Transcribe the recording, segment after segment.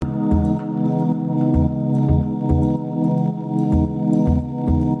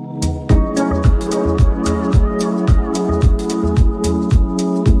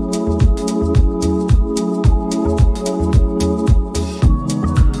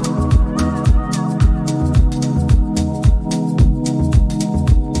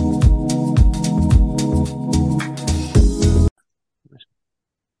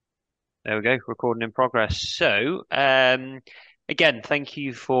we go, recording in progress. Again, thank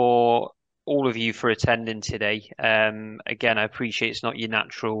you for all of you for attending today. Again, I appreciate it's not your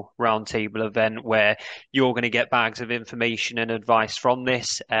natural roundtable event where you're going to get bags of information and advice from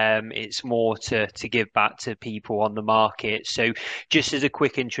this. It's more to give back to people on the market. So, just as a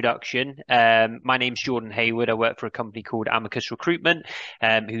quick introduction, my name's Jordan Hayward. I work for a company called Amicus Recruitment,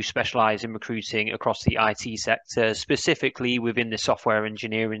 who specialize in recruiting across the IT sector, specifically within the software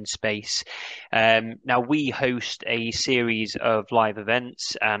engineering space. Now, we host a series of live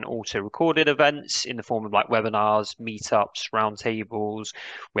events and also recorded events in the form of like webinars, meetups, roundtables.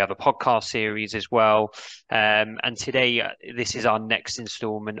 We have a podcast series as well. And today, this is our next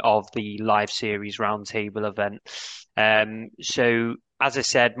installment of the live series roundtable event. As I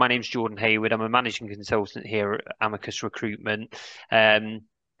said, my name's Jordan Hayward. I'm a managing consultant here at Amicus Recruitment. I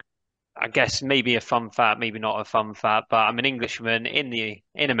guess maybe a fun fact, maybe not a fun fact, but I'm an Englishman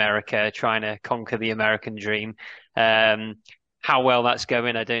in America trying to conquer the American dream. How well that's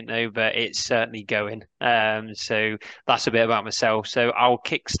going, I don't know, but it's certainly going. So that's a bit about myself. So I'll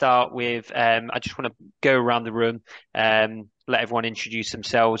kickstart with I just want to go around the room, let everyone introduce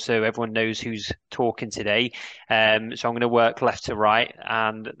themselves so everyone knows who's talking today. So I'm going to work left to right,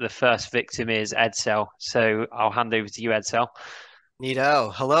 and the first victim is Edsel. So I'll hand over to you, Edsel.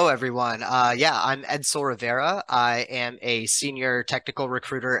 Neato. Hello, everyone. I'm Edsel Rivera. I am a senior technical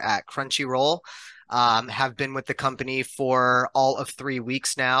recruiter at Crunchyroll. Have been with the company for all of 3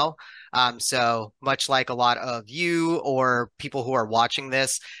 weeks now. So much like a lot of you or people who are watching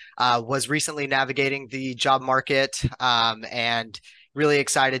this, was recently navigating the job market, and really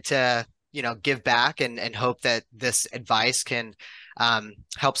excited to, give back and hope that this advice can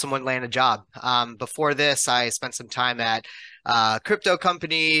help someone land a job. Before this, I spent some time at crypto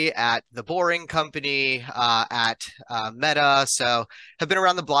company, at the Boring Company, at Meta. So have been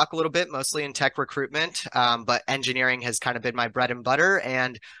around the block a little bit, mostly in tech recruitment, but engineering has kind of been my bread and butter.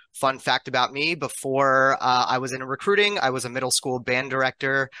 And fun fact about me, before I was in recruiting, I was a middle school band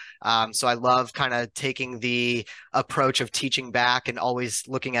director. So I love kind of taking the approach of teaching back and always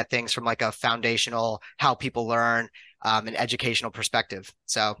looking at things from like a foundational, how people learn, an educational perspective.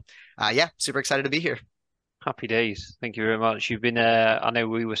 So super excited to be here. Happy days. Thank you very much. You've been, I know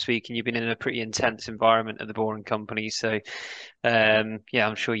we were speaking, you've been in a pretty intense environment at the Boring Company. So, I'm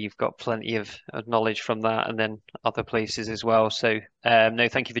sure you've got plenty of knowledge from that and then other places as well. So, no,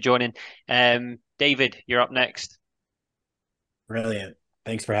 thank you for joining. David, you're up next. Brilliant.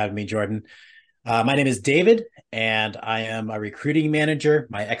 Thanks for having me, Jordan. My name is David, and I am a recruiting manager.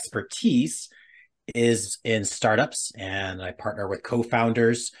 My expertise is in startups, and I partner with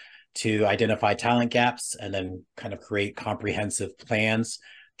co-founders to identify talent gaps and then kind of create comprehensive plans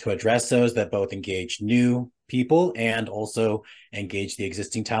to address those that both engage new people and also engage the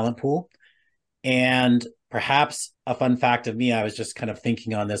existing talent pool. And perhaps a fun fact of me, I was just kind of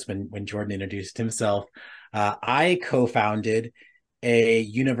thinking on this when Jordan introduced himself. I co-founded a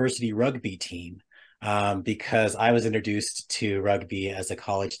university rugby team because I was introduced to rugby as a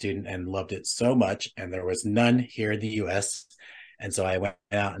college student and loved it so much, and there was none here in the US. And so I went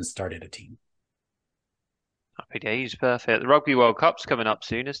out and started a team. Happy days. Perfect. The Rugby World Cup's coming up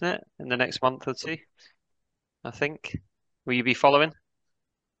soon, isn't it? In the next month or two, I think. Will you be following?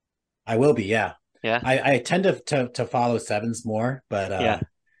 I will be, yeah. Yeah. I tend to follow sevens more, but Yeah.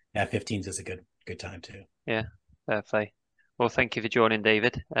 15s is a good time too. Yeah. Fair play. Well, thank you for joining,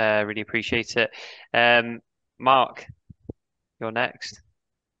 David. Really appreciate it. Mark, you're next.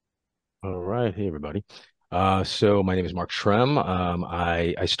 All right. Hey, everybody. So my name is Mark Shrem.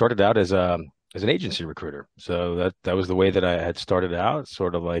 I started out as an agency recruiter. So that was the way that I had started out,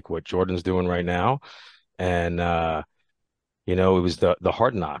 sort of like what Jordan's doing right now. And it was the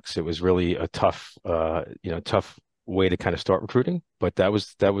hard knocks. It was really a tough way to kind of start recruiting. But that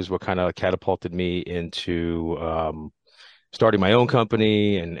was what kind of catapulted me into starting my own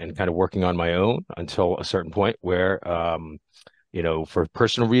company and kind of working on my own until a certain point where for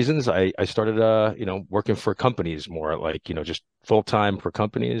personal reasons, I started, working for companies more like, just full time for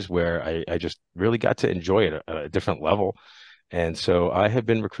companies where I just really got to enjoy it at a different level. And so I have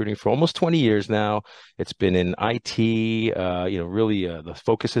been recruiting for almost 20 years now. It's been in IT, really the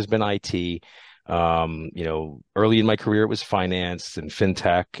focus has been IT. Early in my career it was finance and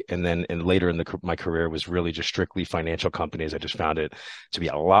fintech, and then later in my career was really just strictly financial companies. I just found it to be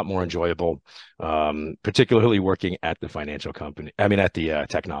a lot more enjoyable, particularly working at the financial company. I mean, at the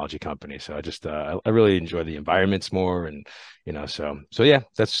technology company. So I really enjoy the environments more, and so yeah,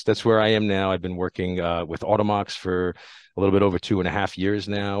 that's where I am now. I've been working with Automox for a little bit over 2.5 years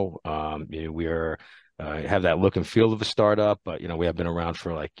now. We are have that look and feel of a startup, but we have been around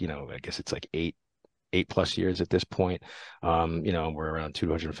for like, I guess it's like eight plus years at this point. We're around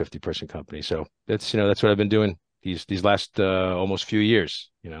 250 person company. So that's what I've been doing these last almost few years,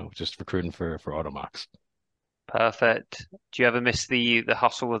 just recruiting for Automox. Perfect. Do you ever miss the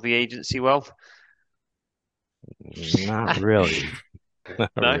hustle of the agency world? Not really.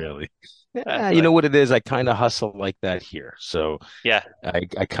 Not No? really. Fair Yeah, you play. know what it is? I kind of hustle like that here. So Yeah,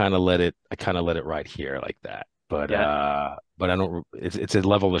 I kind of let it ride here like that. yeah, But I don't it's a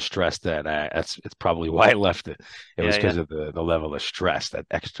level of stress that it's probably why I left it. It was yeah, yeah. because of the level of stress, that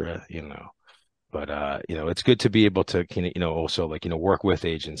extra. But it's good to be able to also like work with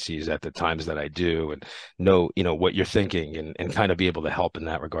agencies at the times that I do and know what you're thinking and kind of be able to help in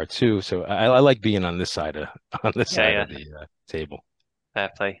that regard too. So I like being on this side of on this Yeah, side yeah. of the table. Fair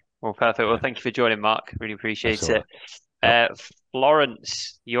play. Well, perfect. Well, Yeah, thank you for joining, Mark. Really appreciate it. absolutely. Yep. Uh,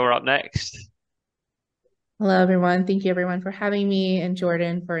 Florence, you're up next. Hello, everyone. Thank you, everyone, for having me, and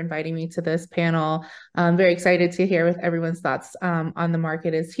Jordan for inviting me to this panel. I'm very excited to hear what everyone's thoughts on the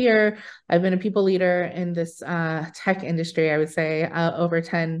market is here. I've been a people leader in this tech industry, I would say, over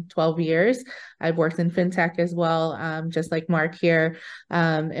 10, 12 years. I've worked in fintech as well, just like Mark here,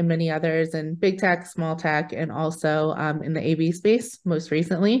 and many others in big tech, small tech, and also in the AV space most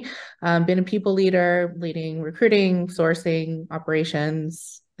recently. Been a people leader, leading recruiting, sourcing,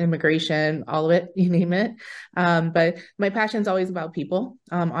 operations, immigration, all of it, you name it. But my passion is always about people,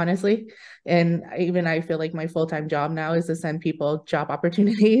 honestly. And even I feel like my full-time job now is to send people job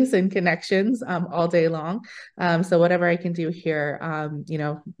opportunities and connections all day long. So whatever I can do here, I'm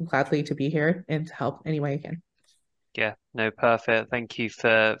gladly to be here and to help any way I can. Yeah, no, perfect. Thank you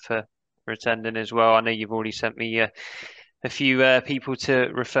for attending as well. I know you've already sent me a few people to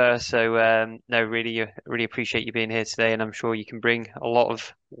refer, so no, really appreciate you being here today, and I'm sure you can bring a lot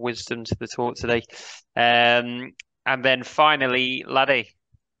of wisdom to the talk today. And then finally, Laddie.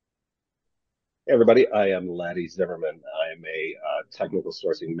 Hey everybody, I am Laddie Zimmerman. I'm a technical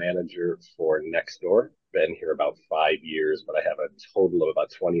sourcing manager for Nextdoor. Been here about 5 years, but I have a total of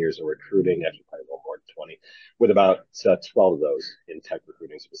about 20 years of recruiting, actually probably a little more than 20, with about 12 of those in tech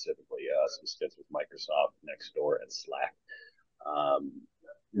recruiting specifically, some stints with Microsoft, Nextdoor, and Slack. Um,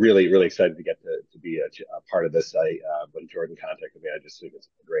 really excited to get to be a part of this. When Jordan contacted me, I just think it's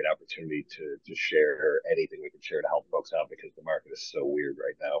a great opportunity to share anything we can share to help folks out because the market is so weird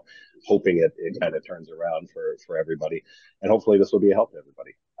right now. Hoping it kind of turns around for everybody, and hopefully this will be a help to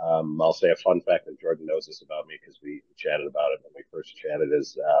everybody. I'll say a fun fact that Jordan knows this about me because we chatted about it when we first chatted.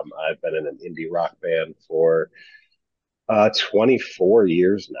 Is I've been in an indie rock band for 24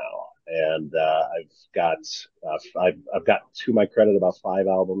 years now, and I've got to my credit about 5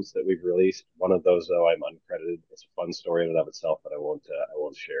 albums that we've released. One of those, though, I'm uncredited. It's a fun story in and of itself, but I won't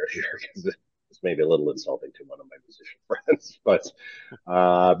share it here because it's maybe a little insulting to one of my musician friends.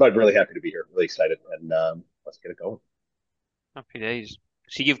 But really happy to be here. Really excited, and let's get it going. Happy days.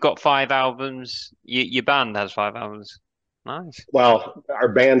 So you've got 5 albums. Your band has 5 albums. Nice. Well, our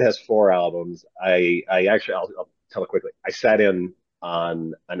band has 4 albums. I actually, I'll tell it quickly. I sat in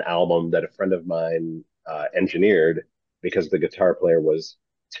on an album that a friend of mine engineered because the guitar player was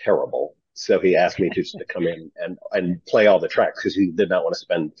terrible. So he asked me to come in and play all the tracks because he did not want to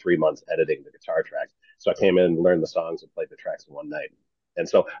spend 3 months editing the guitar tracks. So I came in, learned the songs, and played the tracks in one night. And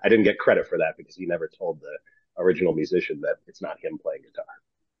so I didn't get credit for that because he never told the original musician that it's not him playing guitar.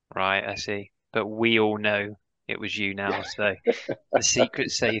 Right, I see. But we all know it was you now, so the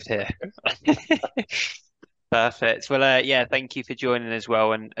secret's safe here. Perfect. Well, yeah, thank you for joining as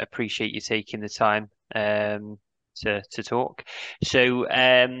well, and appreciate you taking the time to talk. So,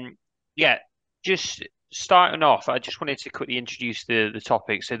 yeah, just starting off, I just wanted to quickly introduce the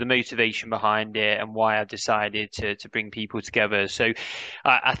topic. So, the motivation behind it and why I decided to bring people together. So,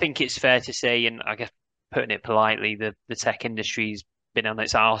 I think it's fair to say, and I guess putting it politely, the tech industry's been on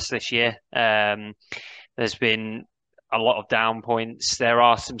its arse this year. There's been a lot of down points. There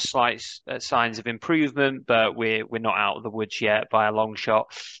are some slight signs of improvement, but we're not out of the woods yet by a long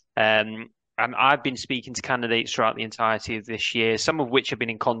shot. And I've been speaking to candidates throughout the entirety of this year, some of which I've been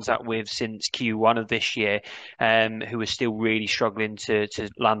in contact with since Q1 of this year, who are still really struggling to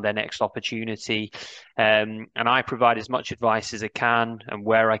land their next opportunity. And I provide as much advice as I can and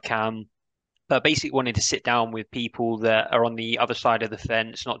where I can. But basically wanted to sit down with people that are on the other side of the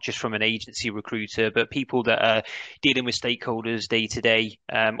fence, not just from an agency recruiter, but people that are dealing with stakeholders day to day,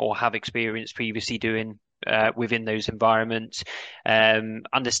 or have experience previously doing within those environments.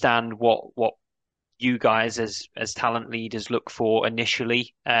 Understand what you guys as talent leaders look for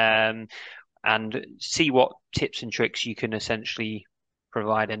initially, and see what tips and tricks you can essentially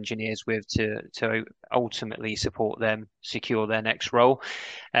provide engineers with to ultimately support them secure their next role.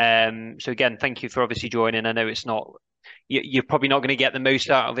 So again, thank you for obviously joining. I know it's not you're probably not going to get the most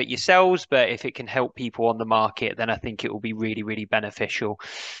out of it yourselves, but if it can help people on the market, then I think it will be really, really beneficial.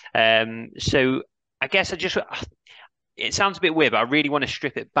 So I guess it sounds a bit weird, but I really want to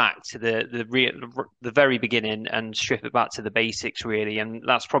strip it back to the very beginning and strip it back to the basics, really. And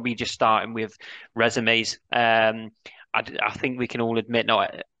that's probably just starting with resumes. I think we can all admit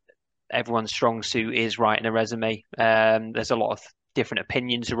not everyone's strong suit is writing a resume. There's a lot of different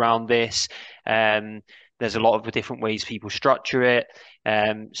opinions around this. There's a lot of different ways people structure it.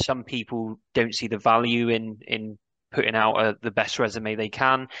 Some people don't see the value in putting out the best resume they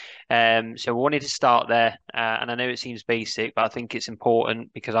can. So I wanted to start there. And I know it seems basic, but I think it's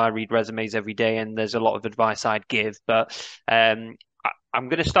important because I read resumes every day and there's a lot of advice I'd give. But I'm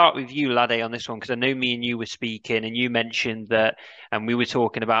going to start with you, Lade, on this one, because I know me and you were speaking and you mentioned that, and we were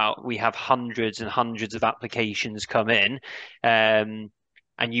talking about we have hundreds and hundreds of applications come in.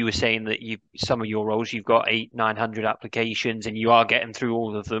 And you were saying that some of your roles, you've got 900 applications and you are getting through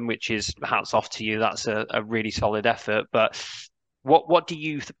all of them, which is hats off to you. That's a really solid effort. But what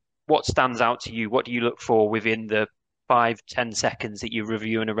stands out to you? What do you look for within the 5-10 seconds that you're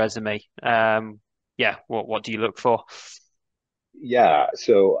reviewing a resume? What do you look for? Yeah,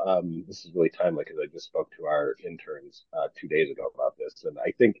 so this is really timely because I just spoke to our interns 2 days ago about this, and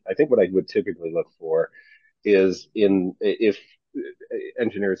I think what I would typically look for is if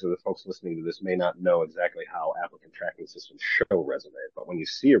engineers or the folks listening to this may not know exactly how applicant tracking systems show resumes, but when you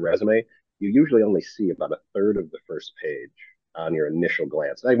see a resume, you usually only see about a third of the first page on your initial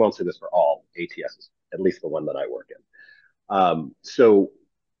glance. And I won't say this for all ATSs, at least the one that I work in. So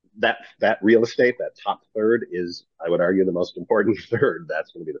that real estate, that top third is, I would argue, the most important third.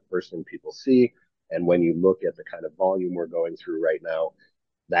 That's going to be the first thing people see. And when you look at the kind of volume we're going through right now,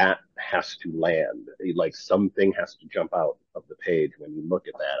 that has to land. Like something has to jump out of the page when you look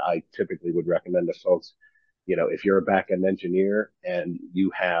at that. I typically would recommend to folks, if you're a back-end engineer and you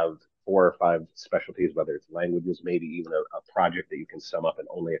have 4 or 5 specialties, whether it's languages, maybe even a project that you can sum up in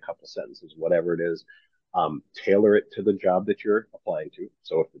only a couple sentences, whatever it is, tailor it to the job that you're applying to.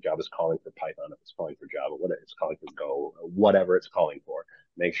 So if the job is calling for Python, if it's calling for Java, whatever it's calling for Go, whatever it's calling for,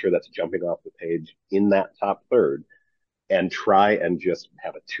 make sure that's jumping off the page in that top third, and try and just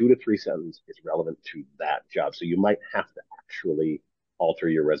have a 2 to 3 sentence is relevant to that job. So you might have to actually alter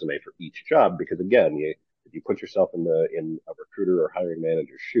your resume for each job because, again, if you put yourself in a recruiter or hiring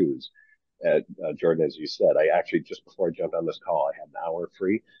manager's shoes, Jordan, as you said, I actually, just before I jumped on this call, I had an hour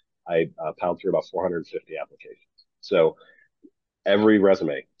free. I pounded through about 450 applications. So every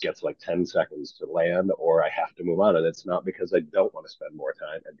resume gets like 10 seconds to land, or I have to move on. And it's not because I don't want to spend more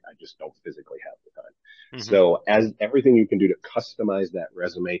time. I just don't physically have the time. Mm-hmm. So as everything you can do to customize that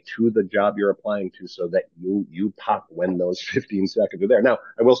resume to the job you're applying to so that you pop when those 15 seconds are there. Now,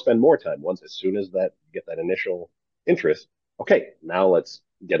 I will spend more time as soon as that you get that initial interest. Okay, now let's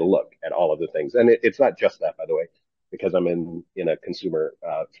get a look at all of the things. And it's not just that, by the way, because I'm in a consumer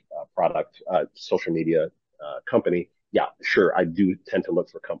product, social media company. Yeah, sure. I do tend to look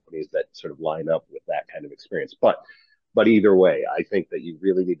for companies that sort of line up with that kind of experience. But either way, I think that you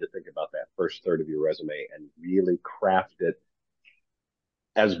really need to think about that first third of your resume and really craft it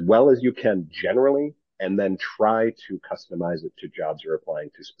as well as you can generally, and then try to customize it to jobs you're applying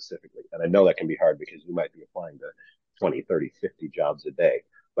to specifically. And I know that can be hard because you might be applying to 20, 30, 50 jobs a day,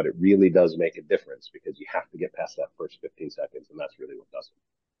 but it really does make a difference because you have to get past that first 15 seconds, and that's really what does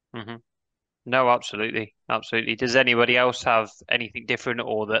it. Mm-hmm. No, absolutely. Absolutely. Does anybody else have anything different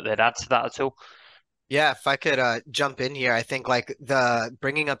or that they'd add to that at all? Yeah, if I could jump in here, I think like the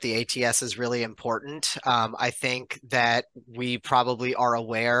bringing up the ATS is really important. I think that we probably are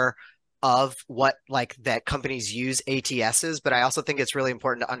aware of what like that companies use ATSs, but I also think it's really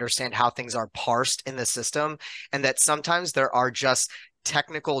important to understand how things are parsed in the system, and that sometimes there are just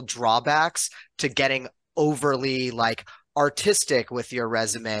technical drawbacks to getting overly like artistic with your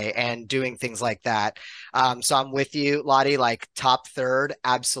resume and doing things like that. So I'm with you, Lottie, like top third,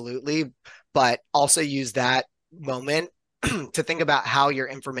 absolutely. But also use that moment to think about how your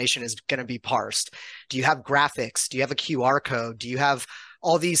information is going to be parsed. Do you have graphics? Do you have a QR code? Do you have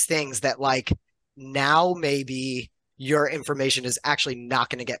all these things that like now maybe your information is actually not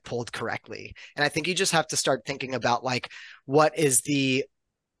going to get pulled correctly? And I think you just have to start thinking about like what is the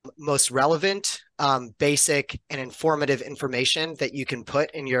most relevant, basic, and informative information that you can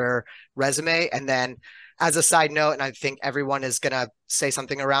put in your resume. And then as a side note, and I think everyone is going to say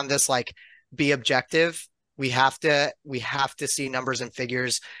something around this, like be objective We have to see numbers and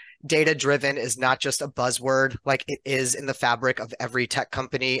figures. Data driven is not just a buzzword like it is in the fabric of every tech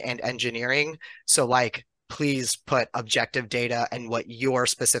company and engineering. So like, please put objective data and what your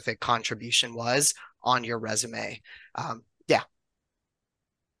specific contribution was on your resume. Yeah.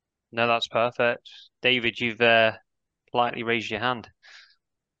 No, that's perfect. David, you've politely raised your hand.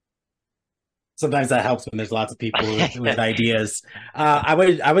 Sometimes that helps when there's lots of people with ideas. I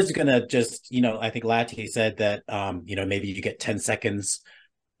was gonna just, I think Lati said that, maybe you get 10 seconds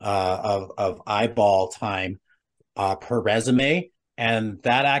of eyeball time per resume. And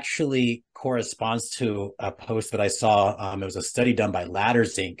that actually corresponds to a post that I saw. It was a study done by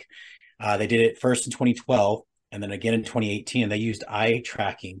Ladders Inc. They did it first in 2012 and then again in 2018. And they used eye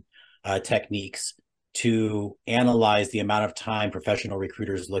tracking techniques to analyze the amount of time professional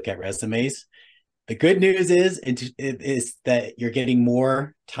recruiters look at resumes. The good news is that you're getting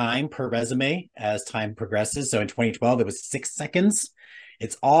more time per resume as time progresses. So in 2012, it was 6 seconds.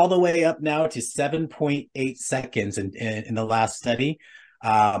 It's all the way up now to 7.8 seconds in the last study,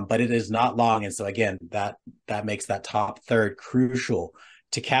 but it is not long. And so again, that makes that top third crucial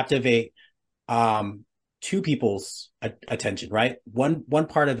to captivate two people's attention, right? One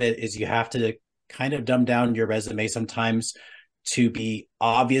part of it is you have to kind of dumb down your resume sometimes to be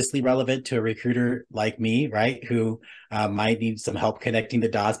obviously relevant to a recruiter like me, right? Who might need some help connecting the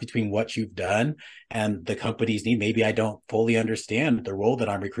dots between what you've done and the company's need. Maybe I don't fully understand the role that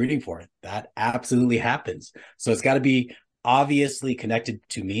I'm recruiting for. That absolutely happens. So it's got to be obviously connected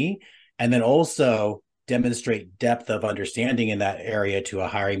to me, and then also demonstrate depth of understanding in that area to a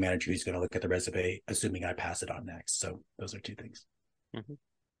hiring manager who's going to look at the resume, assuming I pass it on next. So those are two things. Mm-hmm.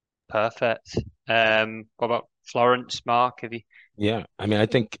 Perfect. What about Florence, Mark? Have you? Yeah, I mean, I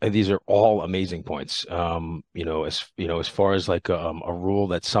think these are all amazing points. As far as like a rule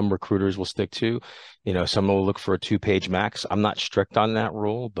that some recruiters will stick to, some will look for a 2-page max. I'm not strict on that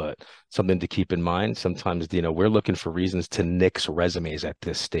rule, but something to keep in mind. Sometimes, we're looking for reasons to nix resumes at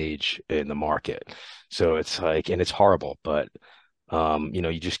this stage in the market. So it's like, and it's horrible, but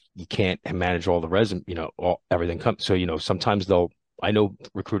you can't manage all the resume, everything comes. So, sometimes I know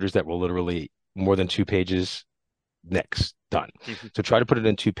recruiters that will literally more than 2 pages next done. Mm-hmm. So try to put it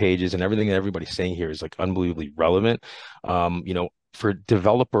in 2 pages, and everything that everybody's saying here is like unbelievably relevant. For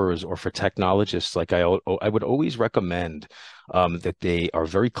developers or for technologists, like I would always recommend that they are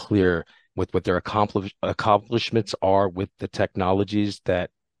very clear with what their accomplishments are with the technologies that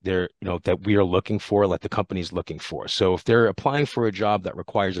that we are looking for, like the company's looking for. So if they're applying for a job that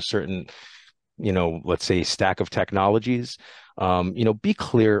requires a certain let's say stack of technologies, be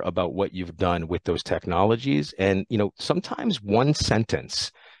clear about what you've done with those technologies. And, sometimes one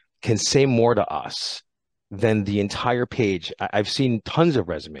sentence can say more to us than the entire page. I've seen tons of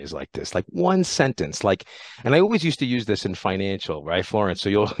resumes like this, like one sentence, and I always used to use this in financial, right, Florence? So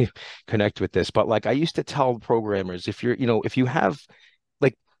you'll connect with this, but like I used to tell programmers, if you have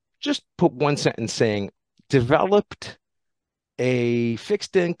like, just put one sentence saying, developed a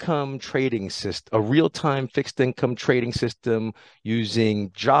fixed income trading system, a real-time fixed income trading system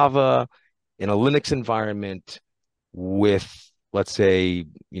using Java in a Linux environment with, let's say,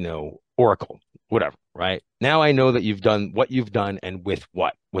 Oracle, whatever, right? Now I know that you've done what you've done and with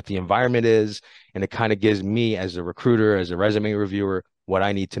what the environment is. And it kind of gives me as a recruiter, as a resume reviewer, what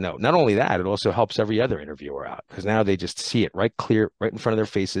I need to know. Not only that, it also helps every other interviewer out because now they just see it right clear, right in front of their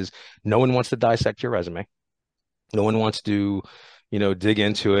faces. No one wants to dissect your resume. No one wants to, dig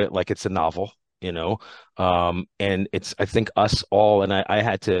into it like it's a novel, and it's, I think us all, and I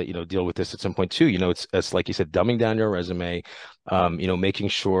had to, deal with this at some point too, it's like you said, dumbing down your resume, making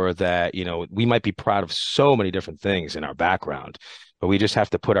sure that, we might be proud of so many different things in our background, but we just have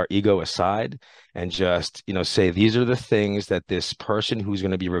to put our ego aside and just, say, these are the things that this person who's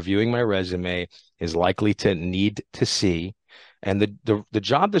going to be reviewing my resume is likely to need to see. And the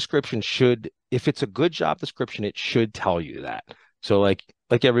job description should, if it's a good job description, it should tell you that. So like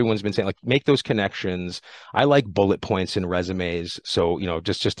everyone's been saying, like make those connections. I like bullet points in resumes. So,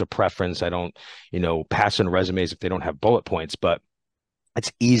 just a preference. I don't, pass on resumes if they don't have bullet points, but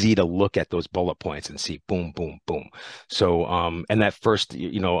it's easy to look at those bullet points and see boom, boom, boom. So, and that first,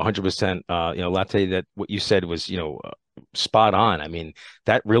 100%, Latte, that what you said was, spot on. I mean,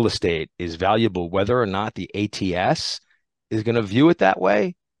 that real estate is valuable, whether or not the ATS is going to view it that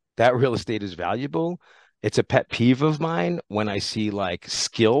way. That real estate is valuable. It's a pet peeve of mine when I see like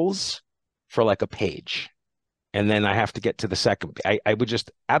skills for like a page, and then I have to get to the second. I would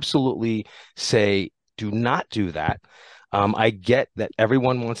just absolutely say, do not do that. I get that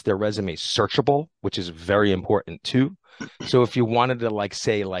everyone wants their resume searchable, which is very important too. So if you wanted to like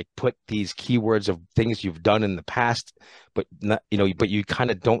say like put these keywords of things you've done in the past, but not, but you kind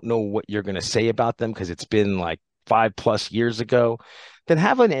of don't know what you're going to say about them because it's been like 5+ years ago, then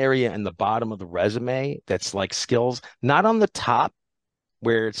have an area in the bottom of the resume that's like skills, not on the top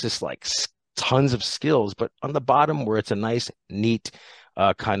where it's just like tons of skills, but on the bottom where it's a nice, neat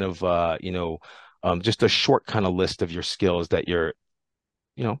kind of just a short kind of list of your skills that you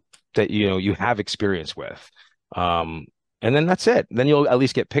know, you have experience with. Um, and then that's it. Then you'll at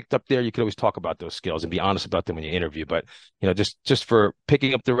least get picked up there. You can always talk about those skills and be honest about them when you interview. But just for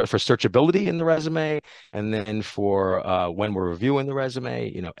picking up for searchability in the resume, and then for when we're reviewing the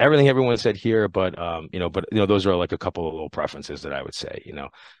resume, everything everyone said here. But those are like a couple of little preferences that I would say, Mhm.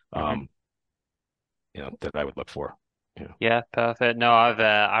 um, that I would look for. Yeah, perfect. No,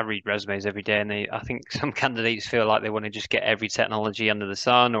 I read resumes every day, and I think some candidates feel like they want to just get every technology under the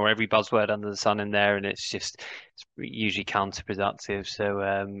sun or every buzzword under the sun in there, and it's usually counterproductive.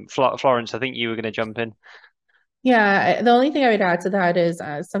 So, Florence, I think you were going to jump in. Yeah, the only thing I would add to that is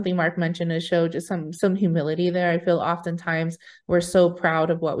something Mark mentioned is show just some humility there. I feel oftentimes we're so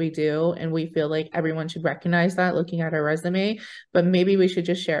proud of what we do and we feel like everyone should recognize that looking at our resume, but maybe we should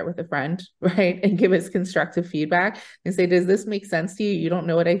just share it with a friend, right? And give us constructive feedback and say, does this make sense to you? You don't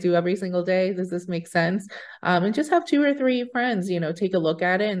know what I do every single day. Does this make sense? And just have 2 or 3 friends, take a look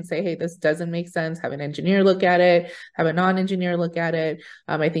at it and say, hey, this doesn't make sense. Have an engineer look at it, have a non-engineer look at it.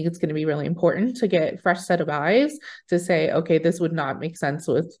 I think it's going to be really important to get a fresh set of eyes to say, okay, this would not make sense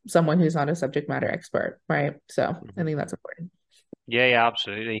with someone who's not a subject matter expert, right? So I think that's important. Yeah,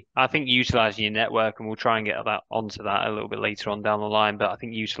 absolutely. I think utilizing your network, and we'll try and get onto that a little bit later on down the line. But I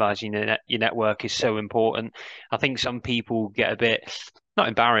think utilizing your network is so important. I think some people get a bit not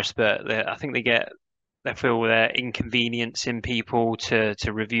embarrassed, but I think they feel they're inconveniencing people to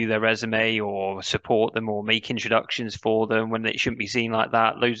review their resume or support them or make introductions for them when it shouldn't be seen like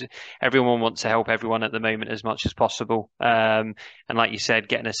that. Everyone wants to help everyone at the moment as much as possible. And like you said,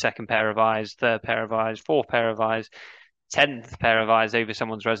 getting a second pair of eyes, third pair of eyes, fourth pair of eyes, 10th pair of eyes over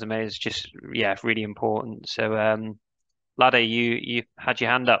someone's resume is just, yeah, really important. So, Lade, you had your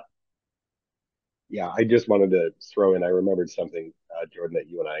hand up. Yeah, I just wanted to throw in. I remembered something, Jordan, that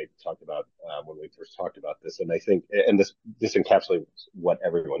you and I talked about when we first talked about this, and I think, and this encapsulates what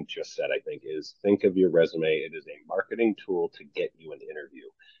everyone just said. I think is think of your resume. It is a marketing tool to get you an interview.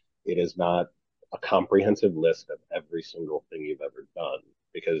 It is not a comprehensive list of every single thing you've ever done,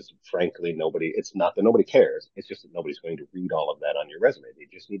 because frankly, nobody. It's not that nobody cares. It's just that nobody's going to read all of that on your resume. They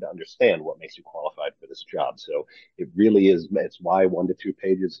just need to understand what makes you qualified for this job. So it really is. It's why 1 to 2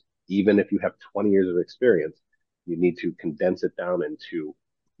 pages, even if you have 20 years of experience, you need to condense it down into,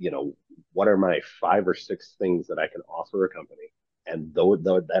 what are my 5 or 6 things that I can offer a company? And though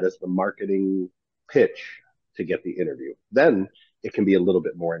that is the marketing pitch to get the interview, then it can be a little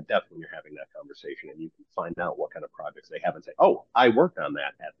bit more in depth when you're having that conversation and you can find out what kind of projects they have and say, oh, I worked on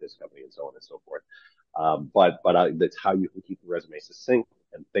that at this company and so on and so forth. But that's how you can keep the resume succinct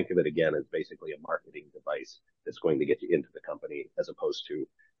and think of it again as basically a marketing device that's going to get you into the company as opposed to,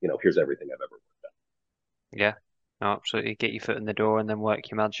 here's everything I've ever worked on. Yeah, no, absolutely. Get your foot in the door and then work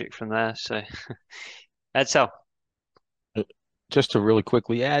your magic from there. So, Edsel. Just to really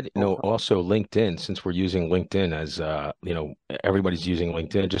quickly add, also LinkedIn, since we're using LinkedIn as, everybody's using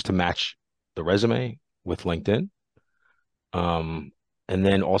LinkedIn just to match the resume with LinkedIn. And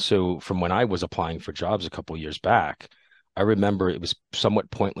then also from when I was applying for jobs a couple of years back, I remember it was somewhat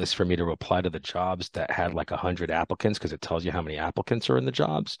pointless for me to apply to the jobs that had like 100 applicants because it tells you how many applicants are in the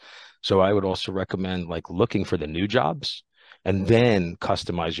jobs. So I would also recommend like looking for the new jobs and then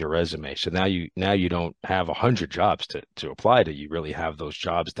customize your resume. So now you don't have 100 jobs to apply to. You really have those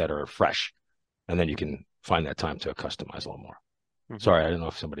jobs that are fresh, and then you can find that time to customize a little more. Sorry, I don't know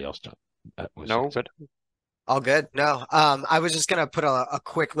if somebody else was. No, but All good. No, I was just gonna put a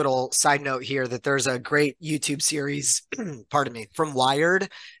quick little side note here that there's a great YouTube series, pardon me, from Wired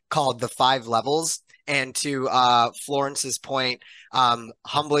called The 5 Levels. And to Florence's point,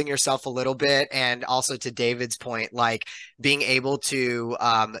 humbling yourself a little bit, and also to David's point, like being able to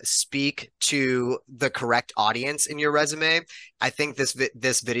speak to the correct audience in your resume. I think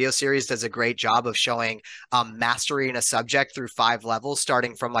this video series does a great job of showing mastering a subject through 5 levels,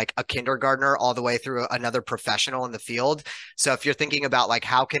 starting from like a kindergartner all the way through another professional in the field. So if you're thinking about like,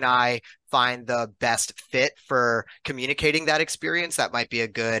 how can I find the best fit for communicating that experience, that might be a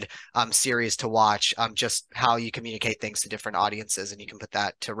good series to watch, just how you communicate things to different audiences, and you can put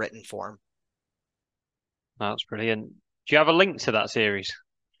that to written form. that's brilliant. Do you have a link to that series?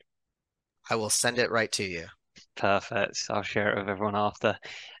 I will send it right to you. Perfect. I'll share it with everyone after.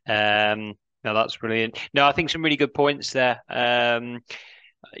 No, that's brilliant. No, I think some really good points there.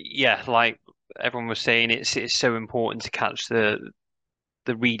 Yeah, like everyone was saying, it's so important to catch the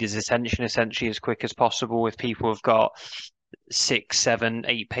reader's attention essentially as quick as possible. If people have got 6, 7,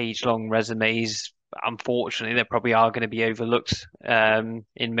 8 page long resumes, unfortunately, they probably are going to be overlooked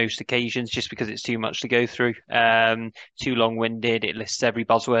in most occasions just because it's too much to go through, too long-winded. It lists every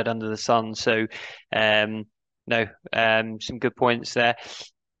buzzword under the sun. So, no, some good points there.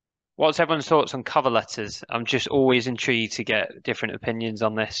 What's everyone's thoughts on cover letters? I'm just always intrigued to get different opinions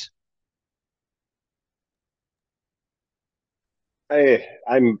on this.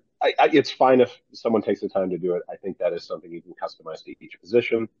 It's fine if someone takes the time to do it. I think that is something you can customize to each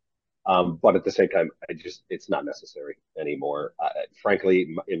position. But at the same time, it's not necessary anymore.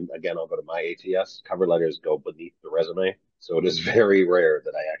 Frankly, again, I'll go to my ATS. Cover letters go beneath the resume, so it is very rare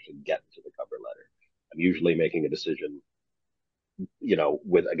that I actually get to the cover letter. I'm usually making a decision,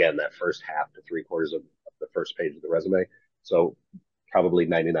 with again that first half to three-quarters of the first page of the resume. So probably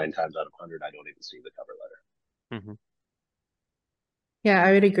 99 times out of 100, I don't even see the cover letter. Mm-hmm. Yeah,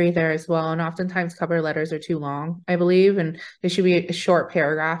 I would agree there as well. And oftentimes cover letters are too long, I believe, and it should be a short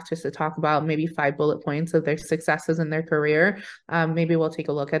paragraph just to talk about maybe 5 bullet points of their successes in their career. Maybe we'll take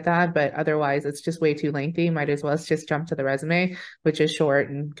a look at that, but otherwise it's just way too lengthy. Might as well just jump to the resume, which is short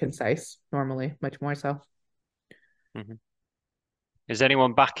and concise normally, much more so. Mm-hmm. Is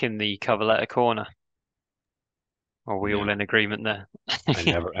anyone back in the cover letter corner? Or are we all in agreement there?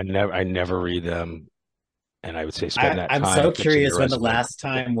 I never read them. And I would say spend that I'm time so fixing your curious when the resume. last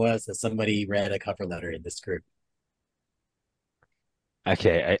time was that somebody read a cover letter in this group.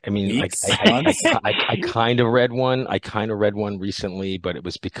 Okay, I mean, like Weeks, months? I kind of read one. I kind of read one recently, but it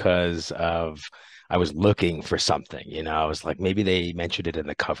was because of I was looking for something. I was like, maybe they mentioned it in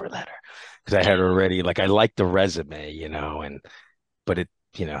the cover letter because I had already like I liked the resume, and but it,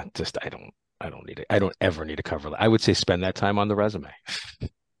 just I don't need it. I don't ever need a cover letter. I would say spend that time on the resume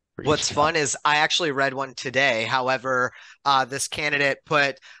for each What's job. fun is I actually read one today. However, this candidate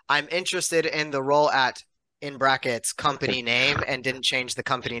put, I'm interested in the role at, in brackets, company name, and didn't change the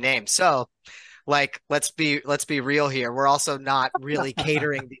company name. So, like, let's be real here. We're also not really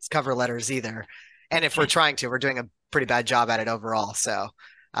catering these cover letters either. And if we're trying to, we're doing a pretty bad job at it overall. So,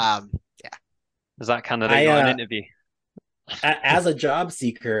 yeah. Does that candidate I got an interview? as a job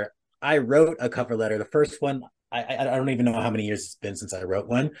seeker, I wrote a cover letter. The first one, I don't even know how many years it's been since I wrote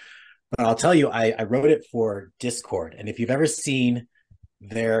one, but I'll tell you, I wrote it for Discord. And if you've ever seen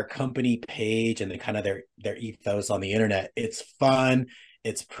their company page and the kind of their ethos on the internet, it's fun,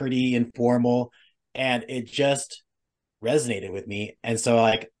 it's pretty informal, and it just resonated with me. And so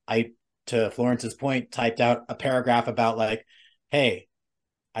like I, to Florence's point, typed out a paragraph about like, hey,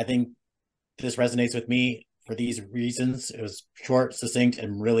 I think this resonates with me for these reasons. It was short, succinct,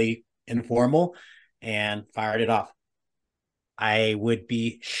 and really informal, and fired it off. I would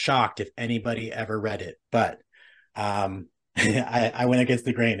be shocked if anybody ever read it, but I went against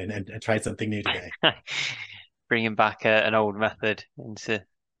the grain and tried something new today. Bringing back an old method into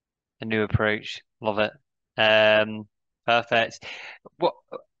a new approach. Love it. Perfect. What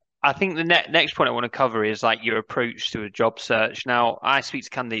I think the next point I want to cover is like your approach to a job search. Now, I speak to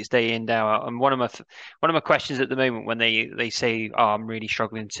candidates day in, day out, and one of my questions at the moment when they say, "Oh, I'm really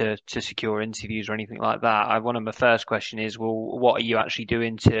struggling to secure interviews or anything like that," one of my first question is, "Well, what are you actually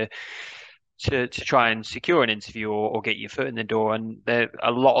doing to try and secure an interview or get your foot in the door?" And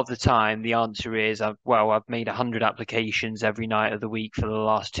a lot of the time, the answer is, I've made 100 applications every night of the week for the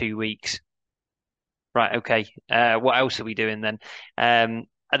last 2 weeks. Right, okay. What else are we doing then?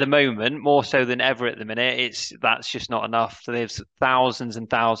 At the moment, more so than ever at the minute, that's just not enough. So there's thousands and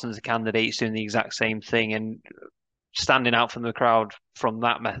thousands of candidates doing the exact same thing, and standing out from the crowd from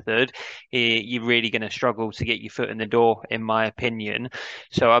that method, you're really going to struggle to get your foot in the door, in my opinion.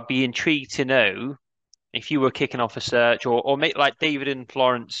 So I'd be intrigued to know if you were kicking off a search, or make like David and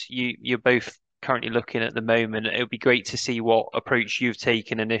Florence, you're both currently looking at the moment. It would be great to see what approach you've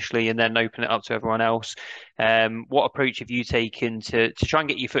taken initially, and then open it up to everyone else. What approach have you taken to try and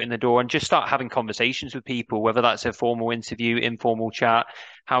get your foot in the door and just start having conversations with people, whether that's a formal interview, informal chat?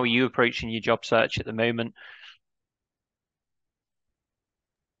 How are you approaching your job search at the moment?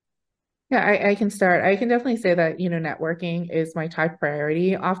 Yeah, I can start. I can definitely say that, networking is my top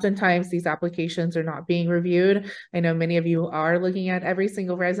priority. Oftentimes, these applications are not being reviewed. I know many of you are looking at every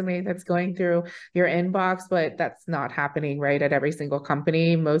single resume that's going through your inbox, but that's not happening, right, at every single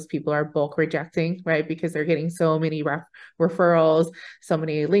company. Most people are bulk rejecting, right, because they're getting so many referrals, so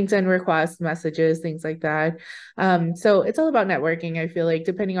many LinkedIn requests, messages, things like that. So it's all about networking. I feel like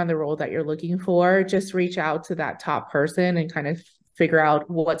depending on the role that you're looking for, just reach out to that top person and kind of figure out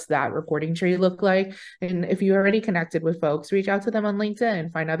what's that reporting tree look like. And if you already connected with folks, reach out to them on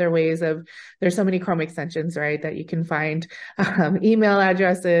LinkedIn, find other ways of, there's so many Chrome extensions, right, that you can find email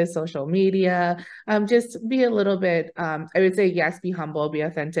addresses, social media. Just be a little bit, I would say, yes, be humble, be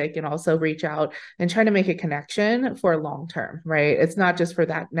authentic, and also reach out and try to make a connection for long term, right? It's not just for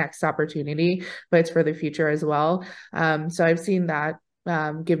that next opportunity, but it's for the future as well. So I've seen that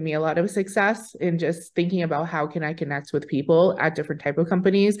give me a lot of success in just thinking about how can I connect with people at different type of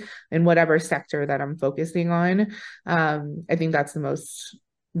companies in whatever sector that I'm focusing on. I think that's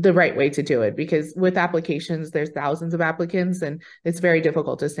the right way to do it, because with applications, there's thousands of applicants and it's very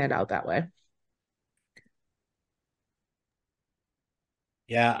difficult to stand out that way.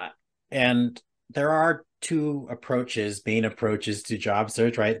 Yeah. And there are two main approaches to job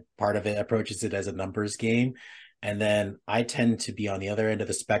search, right? Part of it approaches it as a numbers game. And then I tend to be on the other end of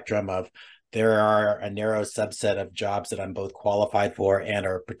the spectrum of there are a narrow subset of jobs that I'm both qualified for and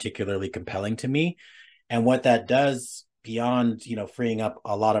are particularly compelling to me. And what that does beyond, freeing up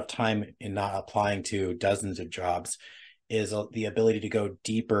a lot of time in not applying to dozens of jobs is the ability to go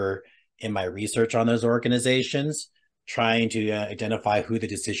deeper in my research on those organizations, trying to identify who the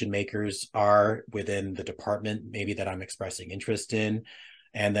decision makers are within the department, maybe that I'm expressing interest in.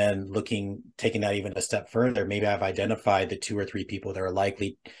 And then taking that even a step further, maybe I've identified the 2 or 3 people that are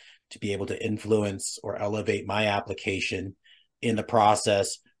likely to be able to influence or elevate my application in the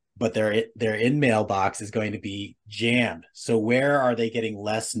process, but their in-mail box is going to be jammed. So where are they getting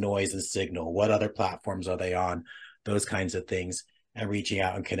less noise and signal? What other platforms are they on? Those kinds of things, and reaching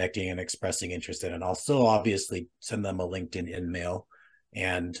out and connecting and expressing interest in. And also obviously send them a LinkedIn in-mail.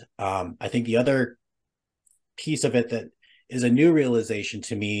 And I think the other piece of it that is a new realization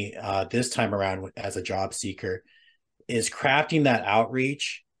to me this time around as a job seeker is crafting that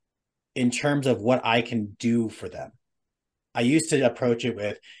outreach in terms of what I can do for them. I used to approach it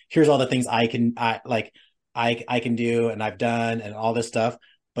with, here's all the things I can do and I've done and all this stuff,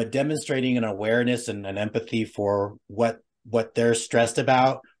 but demonstrating an awareness and an empathy for what they're stressed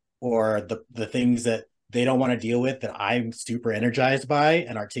about, or the things that they don't want to deal with that I'm super energized by,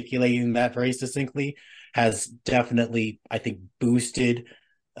 and articulating that very succinctly has definitely, I think, boosted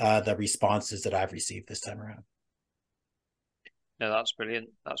the responses that I've received this time around. No, that's brilliant.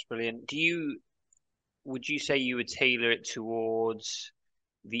 That's brilliant. Would you say you would tailor it towards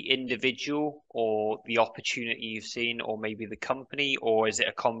the individual or the opportunity you've seen, or maybe the company, or is it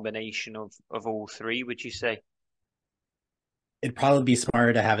a combination of all three, would you say? It'd probably be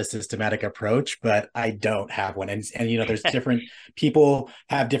smarter to have a systematic approach, but I don't have one. And there's different people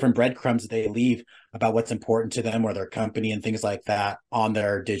have different breadcrumbs that they leave about what's important to them or their company and things like that on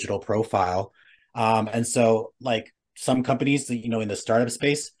their digital profile. And so like some companies, in the startup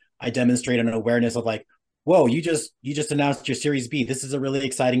space, I demonstrate an awareness of like, whoa, you just announced your Series B. This is a really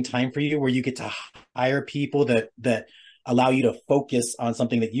exciting time for you where you get to hire people that allow you to focus on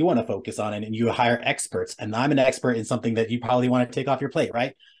something that you want to focus on, and you hire experts. And I'm an expert in something that you probably want to take off your plate,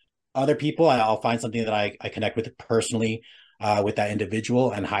 right? Other people, I'll find something that I connect with personally with that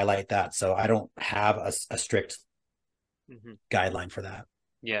individual and highlight that. So I don't have a strict guideline for that.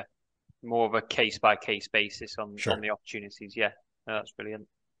 Yeah, more of a case by case basis on Sure. on the opportunities. Yeah, no, that's brilliant.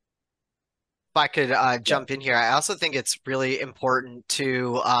 If I could jump in here, I also think it's really important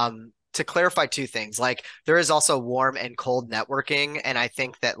to clarify two things. Like there is also warm and cold networking, and I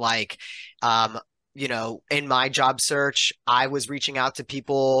think that in my job search, I was reaching out to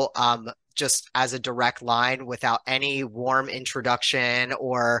people just as a direct line without any warm introduction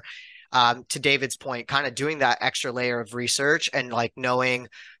or to David's point, kind of doing that extra layer of research and like knowing,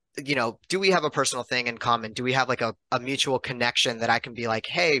 do we have a personal thing in common? Do we have like a mutual connection that I can be like,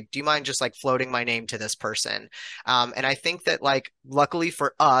 hey, do you mind just like floating my name to this person? And I think that like, luckily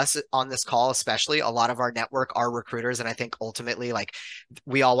for us on this call, especially a lot of our network are recruiters. And I think ultimately like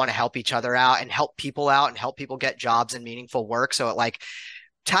we all want to help each other out and help people out and help people get jobs and meaningful work. So like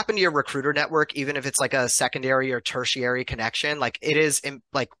tap into your recruiter network, even if it's like a secondary or tertiary connection, like it is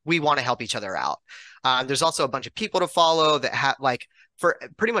like we want to help each other out. There's also a bunch of people to follow that have like for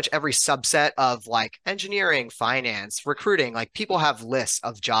pretty much every subset of like engineering, finance, recruiting, like people have lists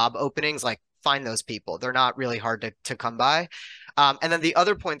of job openings, like find those people. They're not really hard to come by. And then the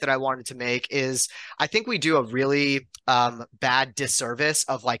other point that I wanted to make is I think we do a really bad disservice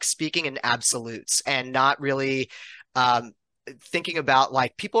of like speaking in absolutes and not really thinking about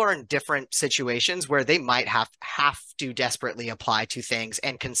like people are in different situations where they might have to desperately apply to things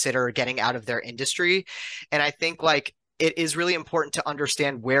and consider getting out of their industry. And I think like it is really important to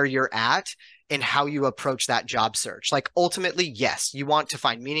understand where you're at and how you approach that job search. Like ultimately, yes, you want to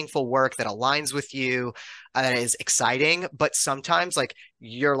find meaningful work that aligns with you, that is exciting, but sometimes like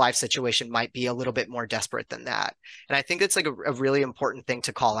your life situation might be a little bit more desperate than that. And I think it's like a really important thing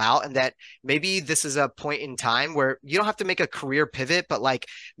to call out, and that maybe this is a point in time where you don't have to make a career pivot, but like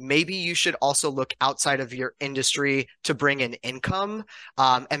maybe you should also look outside of your industry to bring in income,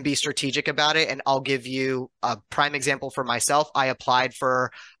 and be strategic about it. And I'll give you a prime example for myself. I applied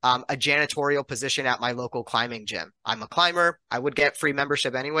for a janitorial position at my local climbing gym. I'm a climber. I would get free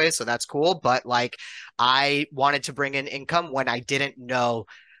membership anyway, so that's cool. But like, I wanted to bring in income when I didn't know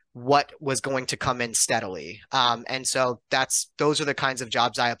what was going to come in steadily. And so those are the kinds of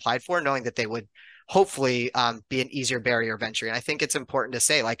jobs I applied for, knowing that they would hopefully be an easier barrier of entry. And I think it's important to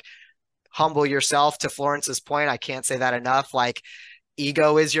say, like, humble yourself. To Florence's point, I can't say that enough. Like,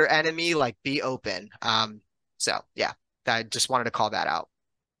 ego is your enemy. Like, be open. So yeah, I just wanted to call that out.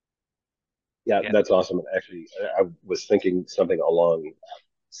 Yeah, Yeah. that's awesome. Actually, I was thinking something along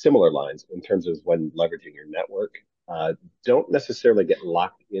similar lines in terms of when leveraging your network. Don't necessarily get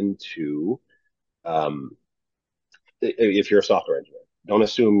locked into, um, if you're a software engineer, don't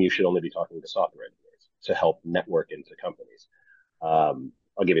assume you should only be talking to software engineers to help network into companies.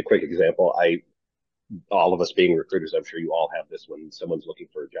 I'll give you a quick example. All of us being recruiters, I'm sure you all have this when someone's looking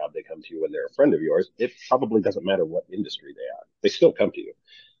for a job, they come to you when they're a friend of yours. It probably doesn't matter what industry they are. They still come to you.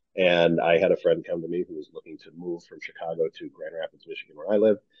 And I had a friend come to me who was looking to move from Chicago to Grand Rapids, Michigan, where I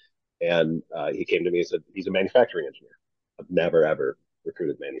live. And he came to me and said, he's a manufacturing engineer. I've never, ever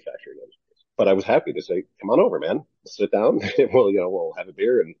recruited manufacturing engineers. But I was happy to say, come on over, man. We'll sit down and we'll have a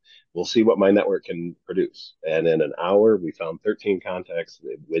beer and we'll see what my network can produce. And in an hour, we found 13 contacts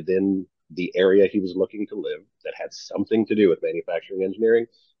within the area he was looking to live that had something to do with manufacturing engineering.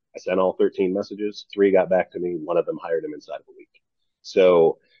 I sent all 13 messages. 3 got back to me. One of them hired him inside of a week.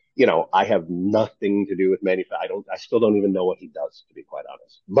 So, I have nothing to do with manufacturing. I still don't even know what he does, to be quite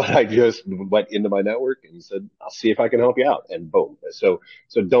honest. But I just went into my network and said, I'll see if I can help you out. And boom. So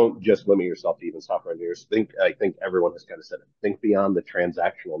don't just limit yourself to even software engineers. I think everyone has kind of said it. Think beyond the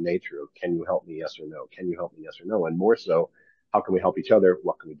transactional nature of, can you help me? Yes or no? Can you help me? Yes or no? And more so, how can we help each other?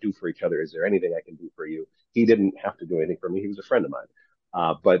 What can we do for each other? Is there anything I can do for you? He didn't have to do anything for me. He was a friend of mine.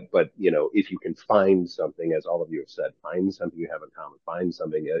 But if you can find something, as all of you have said, find something you have in common. Find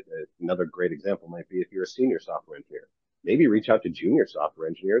something. Another great example might be if you're a senior software engineer, maybe reach out to junior software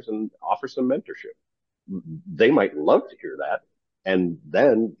engineers and offer some mentorship. They might love to hear that, and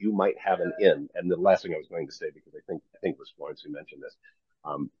then you might have an in. And the last thing I was going to say, because I think it was Florence who mentioned this,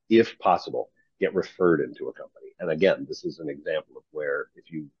 if possible, get referred into a company. And again, this is an example of where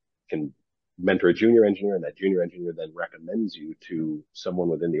if you can mentor a junior engineer and that junior engineer then recommends you to someone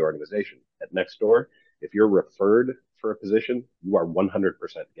within the organization. At Nextdoor, if you're referred for a position, you are 100%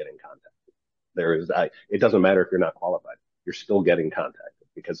 getting contacted. It doesn't matter if you're not qualified. You're still getting contacted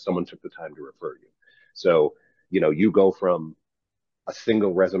because someone took the time to refer you. So, you go from a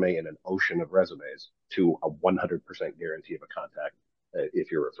single resume in an ocean of resumes to a 100% guarantee of a contact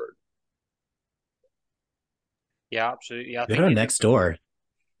if you're referred. Yeah, absolutely. I Good think on next door.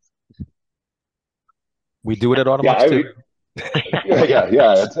 We do it at Yeah, Automox too.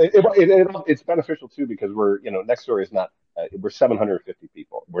 yeah. It's beneficial too because we're Nextdoor is not we're 750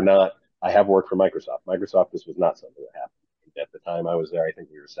 people. We're not. I have worked for Microsoft. Microsoft, this was not something that happened at the time I was there. I think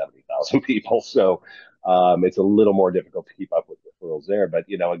we were 70,000 people, so it's a little more difficult to keep up with referrals there. But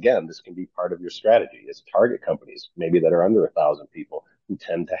again, this can be part of your strategy. Is target companies maybe that are under 1,000 people who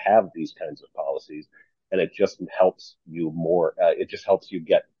tend to have these kinds of policies, and it just helps you more. It just helps you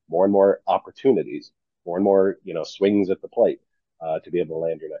get more and more opportunities, more and more, swings at the plate to be able to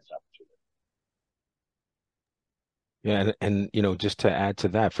land your next opportunity. Yeah, and just to add to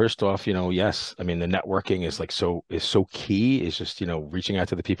that, first off, yes, I mean the networking is so key. Is just reaching out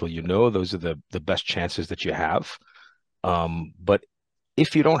to the people those are the best chances that you have. But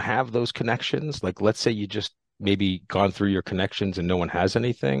if you don't have those connections, like let's say you just maybe gone through your connections and no one has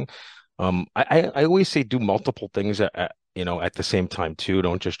anything, I always say do multiple things at the same time too.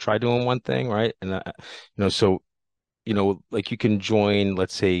 Don't just try doing one thing, right? And so like you can join,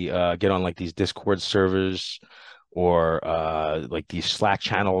 let's say, get on like these Discord servers or like these Slack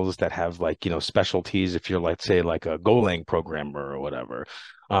channels that have like, specialties if you're, let's say, like a Golang programmer or whatever.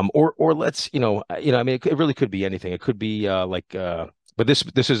 Or let's, I mean, it really could be anything. It could be but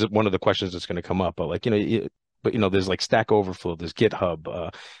this is one of the questions that's going to come up. But like, there's like Stack Overflow, there's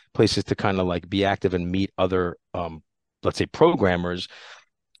GitHub, places to kind of like be active and meet other, let's say, programmers,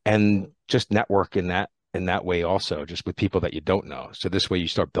 and just network in that way also, just with people that you don't know. So this way you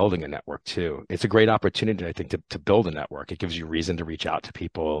start building a network too. It's a great opportunity, I think, to build a network. It gives you reason to reach out to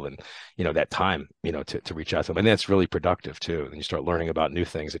people, and that time, to reach out to them. And that's really productive too. And you start learning about new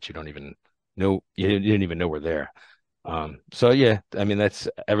things that you don't even know, you didn't even know were there. So yeah, I mean, that's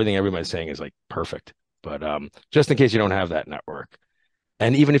everything everybody's saying is like perfect. But just in case you don't have that network,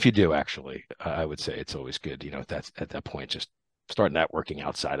 and even if you do, actually, I would say it's always good, at that point, just start networking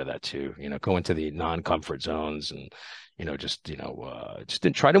outside of that too. Go into the non-comfort zones, and just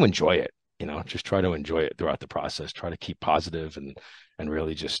try to enjoy it. Just try to enjoy it throughout the process. Try to keep positive, and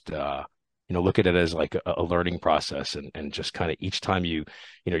really just look at it as like a learning process, and just kind of each time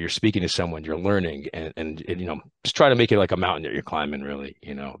you're speaking to someone, you're learning, and just try to make it like a mountain that you're climbing. Really,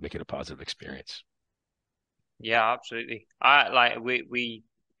 make it a positive experience. Yeah, absolutely. I like we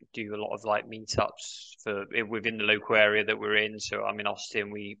do a lot of like meetups for within the local area that we're in. So I'm in Austin.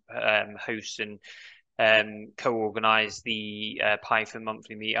 We host and co-organize the Python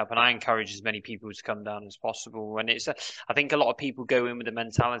monthly meetup, and I encourage as many people to come down as possible. And I think a lot of people go in with the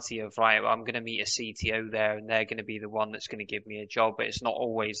mentality of, right, well, I'm going to meet a CTO there, and they're going to be the one that's going to give me a job. But it's not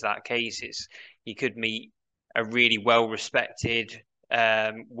always that case. You could meet a really well-respected,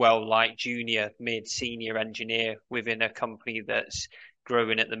 well-liked junior, mid, senior engineer within a company that's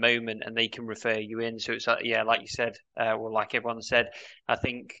growing at the moment, and they can refer you in. So it's yeah, like you said, well, like everyone said, I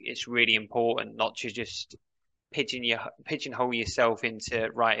think it's really important not to just pigeonhole yourself into,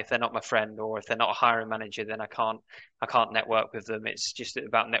 right, if they're not my friend or if they're not a hiring manager, then I can't network with them. It's just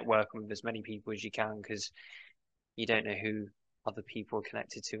about networking with as many people as you can, because you don't know who other people are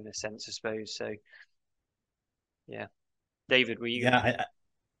connected to, in a sense, I suppose. So yeah. David, were you? Yeah,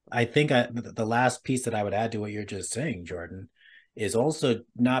 I think the last piece that I would add to what you're just saying, Jordan, is also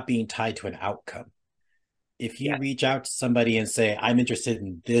not being tied to an outcome. If you Yeah. reach out to somebody and say, I'm interested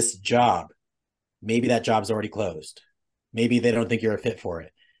in this job, maybe that job's already closed. Maybe they don't think you're a fit for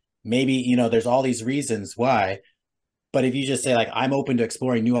it. Maybe, there's all these reasons why. But if you just say, like, I'm open to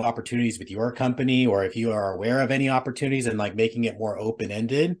exploring new opportunities with your company, or if you are aware of any opportunities, and like making it more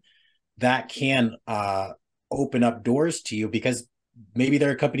open-ended, that can open up doors to you, because maybe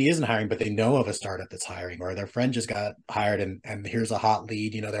their company isn't hiring, but they know of a startup that's hiring, or their friend just got hired, and here's a hot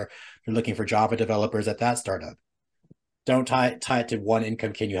lead. They're looking for Java developers at that startup. Don't tie it to one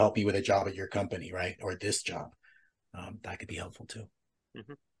income. Can you help me with a job at your company, right? Or this job? That could be helpful too.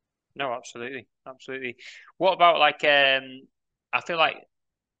 Mm-hmm. No, absolutely, absolutely. What about like I feel like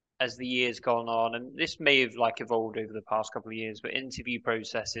as the years gone on, and this may have like evolved over the past couple of years, but interview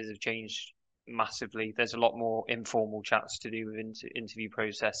processes have changed massively. There's a lot more informal chats to do with interview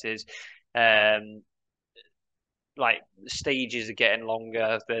processes. Um, like stages are getting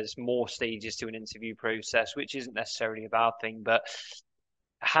longer. There's more stages to an interview process, which isn't necessarily a bad thing. But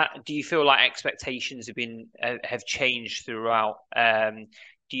do you feel like expectations have changed throughout?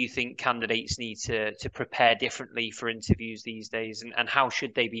 Do you think candidates need to prepare differently for interviews these days, and how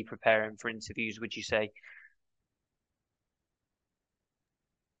should they be preparing for interviews, would you say?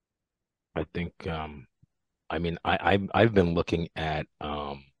 I think, I mean, I've been looking at,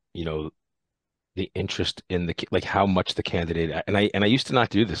 the interest in like how much the candidate, and I used to not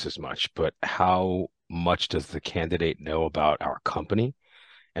do this as much, but how much does the candidate know about our company,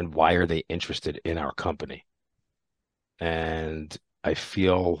 and why are they interested in our company? And I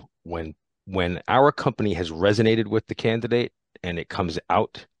feel when our company has resonated with the candidate and it comes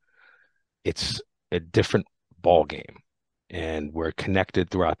out, it's a different ball game, and we're connected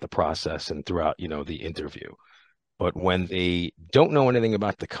throughout the process and throughout, the interview. But when they don't know anything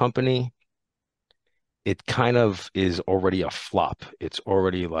about the company, it kind of is already a flop. It's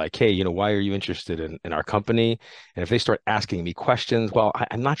already like, hey, why are you interested in our company? And if they start asking me questions, well,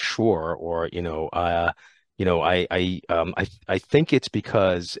 I'm not sure, or I think it's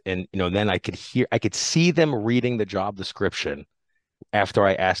because, and then I could see them reading the job description after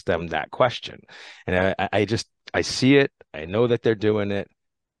I ask them that question, and I see it, I know that they're doing it,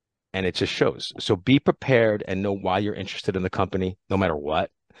 and it just shows. So be prepared and know why you're interested in the company, no matter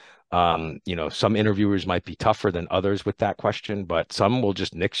what. Some interviewers might be tougher than others with that question, but some will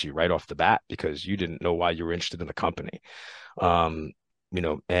just nix you right off the bat because you didn't know why you were interested in the company.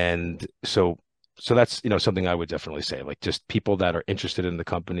 And so so that's, something I would definitely say, like just people that are interested in the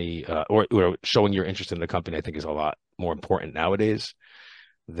company, or showing your interest in the company, I think is a lot more important nowadays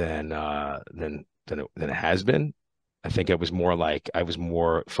than it has been. I think I was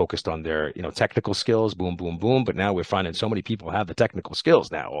more focused on their, technical skills, boom, boom, boom. But now we're finding so many people have the technical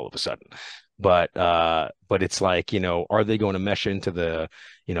skills now all of a sudden. But it's like, are they going to mesh into the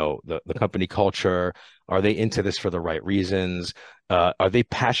company culture? Are they into this for the right reasons? Are they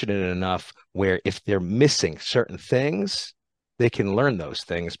passionate enough where if they're missing certain things, they can learn those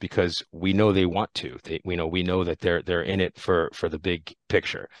things because we know they want to. We know that they're in it for the big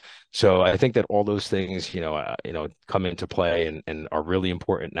picture. So I think that all those things, come into play and are really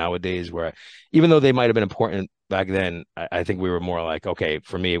important nowadays. Where even though they might have been important back then, I think we were more like, okay,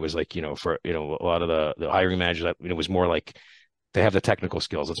 for me, it was like, for a lot of the hiring managers, it was more like they have the technical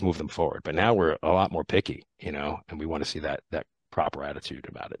skills, let's move them forward. But now we're a lot more picky, and we want to see that proper attitude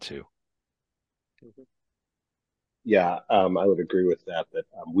about it too. Yeah, I would agree with that. That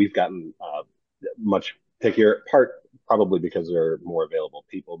we've gotten much pickier. Part probably because there are more available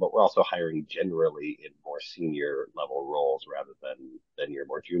people, but we're also hiring generally in more senior level roles rather than your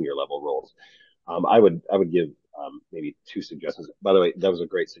more junior level roles. I would give maybe two suggestions. By the way, that was a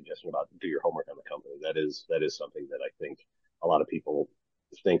great suggestion about do your homework on the company. That is something that I think a lot of people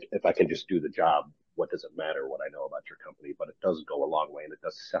think if I can just do the job, what does it matter what I know about your company? But it does go a long way, and it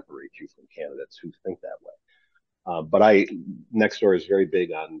does separate you from candidates who think that way. But Nextdoor is very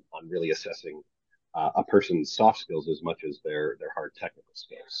big on really assessing a person's soft skills as much as their hard technical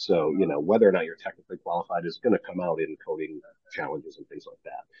skills. So whether or not you're technically qualified is going to come out in coding challenges and things like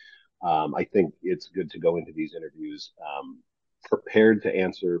that. I think it's good to go into these interviews prepared to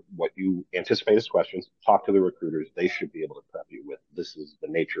answer what you anticipate as questions. Talk to the recruiters; they should be able to prep you with this is the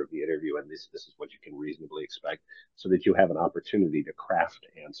nature of the interview and this is what you can reasonably expect, so that you have an opportunity to craft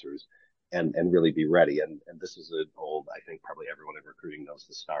answers and really be ready. And this is an old, I think probably everyone in recruiting knows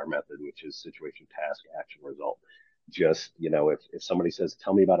the STAR method, which is situation, task, action, result. Just, if somebody says,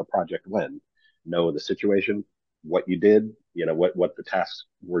 tell me about a project when, know the situation, what you did, what the tasks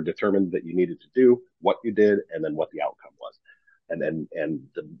were determined that you needed to do, what you did, and then what the outcome was. And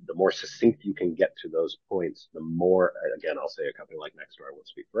the more succinct you can get to those points, the more, again, I'll say a company like Nextdoor, I won't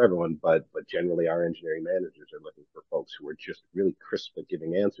speak for everyone, but generally our engineering managers are looking for folks who are just really crisp at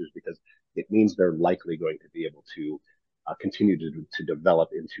giving answers, because it means they're likely going to be able to continue to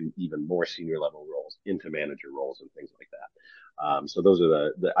develop into even more senior level roles, into manager roles and things like that. So those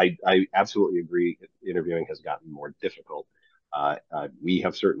are I absolutely agree. Interviewing has gotten more difficult. We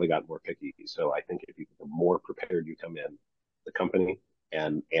have certainly gotten more picky. So I think if the more prepared you come in, the company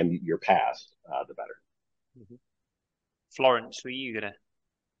and your past, the better. Mhm. Florence, were you gonna?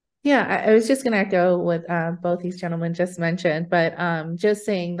 Yeah, I was just going to echo what both these gentlemen just mentioned, but just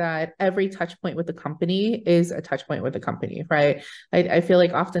saying that every touch point with the company is a touch point with the company, right? I feel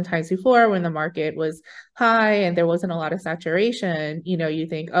like oftentimes before, when the market was high and there wasn't a lot of saturation, you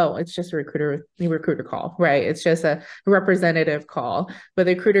think, oh, it's just a recruiter call, right? It's just a representative call. But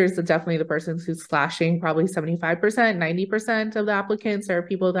the recruiter is definitely the person who's slashing probably 75%, 90% of the applicants are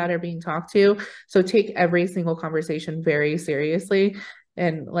people that are being talked to. So take every single conversation very seriously.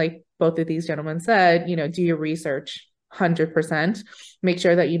 And like both of these gentlemen said, do your research 100%. Make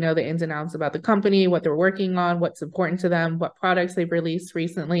sure that you know the ins and outs about the company, what they're working on, what's important to them, what products they've released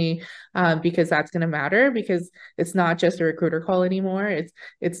recently, because that's going to matter, because it's not just a recruiter call anymore.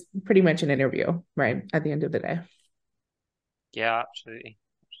 It's pretty much an interview, right? At the end of the day. Yeah, absolutely.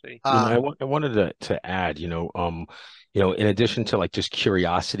 Absolutely. I wanted to add, in addition to like just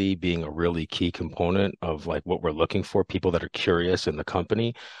curiosity being a really key component of like what we're looking for, people that are curious in the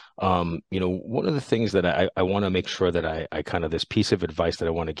company. One of the things that I want to make sure that I kind of, this piece of advice that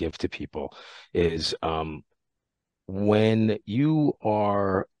I want to give to people is when you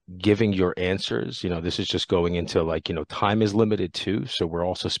are giving your answers, this is just going into like, time is limited too. So we're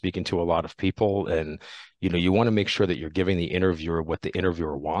also speaking to a lot of people, and, you want to make sure that you're giving the interviewer what the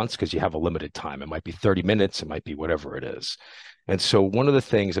interviewer wants, because you have a limited time. It might be 30 minutes, it might be whatever it is. And so one of the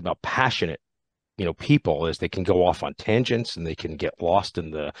things about passionate people is they can go off on tangents and they can get lost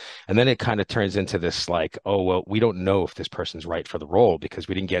and then it kind of turns into this like, oh, well, we don't know if this person's right for the role because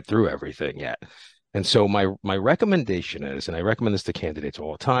we didn't get through everything yet. And so my recommendation is, and I recommend this to candidates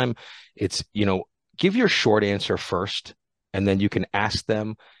all the time, it's, give your short answer first, and then you can ask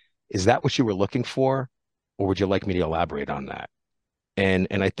them, is that what you were looking for? Or would you like me to elaborate on that? And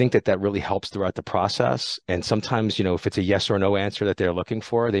I think that really helps throughout the process. And sometimes, if it's a yes or no answer that they're looking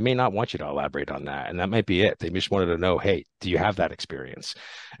for, they may not want you to elaborate on that. And that might be it. They just wanted to know, hey, do you have that experience?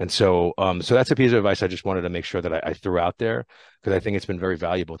 And so that's a piece of advice I just wanted to make sure that I threw out there, because I think it's been very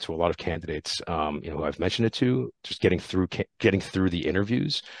valuable to a lot of candidates, who I've mentioned it to, just getting through the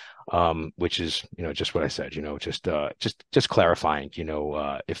interviews. Which is, just what I said, just clarifying,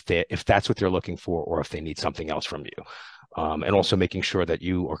 if that's what they're looking for, or if they need something else from you. And also making sure that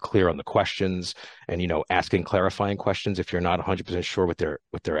you are clear on the questions, and asking clarifying questions if you're not 100% sure what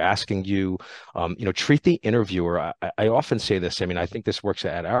they're asking you. Treat the interviewer. I often say this. I mean, I think this works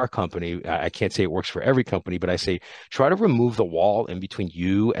at our company. I can't say it works for every company, but I say try to remove the wall in between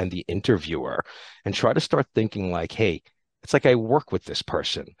you and the interviewer, and try to start thinking like, hey, it's like I work with this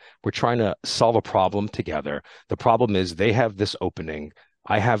person. We're trying to solve a problem together. The problem is they have this opening.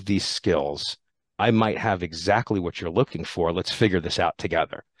 I have these skills. I might have exactly what you're looking for. Let's figure this out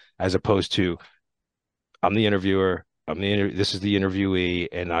together. As opposed to, I'm the interviewer, this is the interviewee,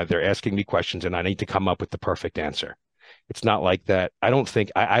 and they're asking me questions, and I need to come up with the perfect answer. It's not like that. I don't take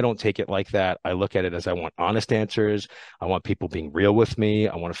it like that. I look at it as I want honest answers. I want people being real with me.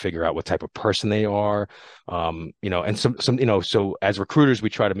 I want to figure out what type of person they are. And so as recruiters, we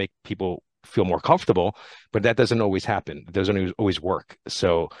try to make people feel more comfortable, but that doesn't always happen. It doesn't always work.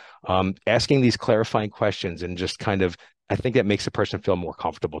 So asking these clarifying questions, and just kind of, I think that makes the person feel more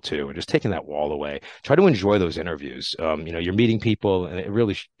comfortable too, and just taking that wall away. Try to enjoy those interviews. You're meeting people, and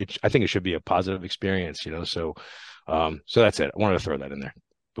I think it should be a positive experience. So that's it. I wanted to throw that in there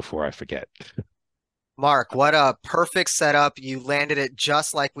before I forget. Mark, what a perfect setup. You landed it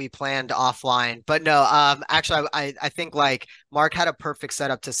just like we planned offline. But no, actually, I think like Mark had a perfect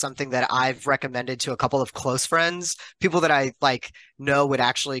setup to something that I've recommended to a couple of close friends, people that I like know would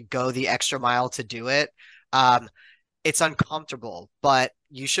actually go the extra mile to do it. Um, it's uncomfortable, but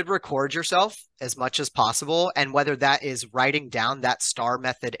you should record yourself as much as possible. And whether that is writing down that STAR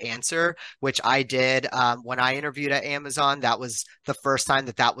method answer, which I did when I interviewed at Amazon, that was the first time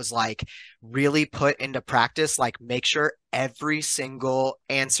that was like really put into practice. Like, make sure every single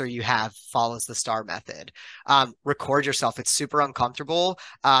answer you have follows the STAR method. Record yourself. It's super uncomfortable.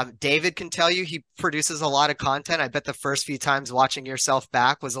 David can tell you he produces a lot of content. I bet the first few times watching yourself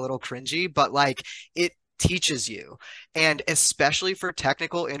back was a little cringy, but like it teaches you. And especially for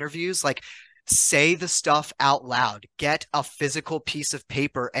technical interviews, like say the stuff out loud, get a physical piece of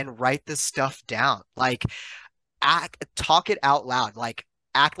paper and write this stuff down. Like talk it out loud. Like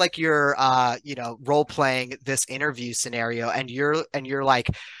act like you're role playing this interview scenario, and you're like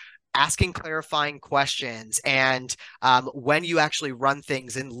asking clarifying questions. And when you actually run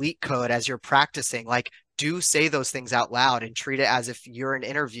things in leak code as you're practicing, like do say those things out loud and treat it as if you're in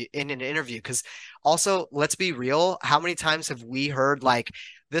an interview. Because also, let's be real, how many times have we heard like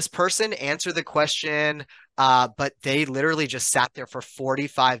this person answer the question, but they literally just sat there for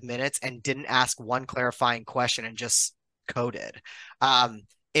 45 minutes and didn't ask one clarifying question and just coded.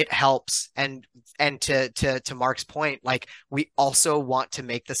 It helps. And to Mark's point, like we also want to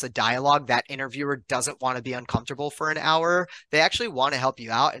make this a dialogue. That interviewer doesn't want to be uncomfortable for an hour. They actually want to help you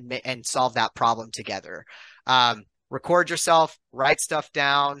out and solve that problem together. Record yourself, write stuff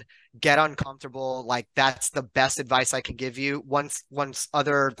down, get uncomfortable. Like that's the best advice I can give you. Once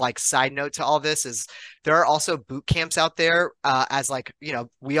other like side note to all this is there are also boot camps out there, as like,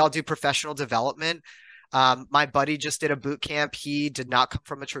 we all do professional development. My buddy just did a boot camp. He did not come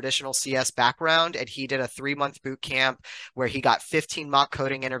from a traditional CS background, and he did a 3-month boot camp where he got 15 mock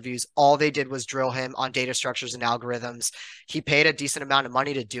coding interviews. All they did was drill him on data structures and algorithms. He paid a decent amount of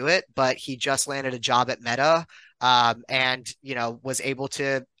money to do it, but he just landed a job at Meta, and was able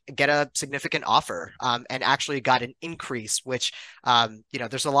to get a significant offer, and actually got an increase, which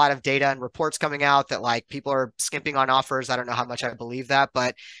there's a lot of data and reports coming out that like people are skimping on offers. I don't know how much I believe that,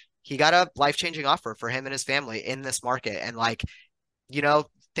 but he got a life-changing offer for him and his family in this market. And like,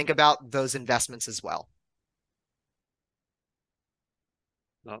 think about those investments as well.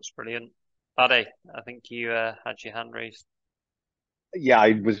 That's brilliant. Ade, I think you had your hand raised. Yeah,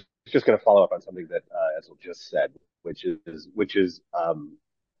 I was just going to follow up on something that Edsel just said, which is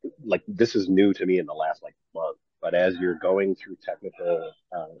like this is new to me in the last like month. But as you're going through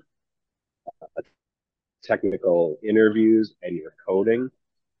technical interviews and you're coding,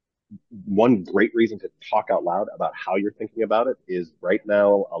 one great reason to talk out loud about how you're thinking about it is right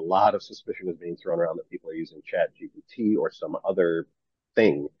now a lot of suspicion is being thrown around that people are using Chat GPT or some other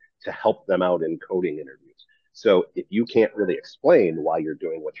thing to help them out in coding interviews. So if you can't really explain why you're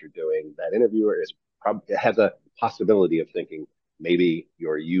doing what you're doing, that interviewer has a possibility of thinking maybe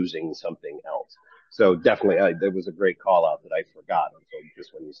you're using something else. So definitely, there was a great call out that I forgot until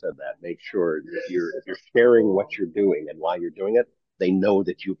just when you said that. Make sure if you're sharing what you're doing and why you're doing it, they know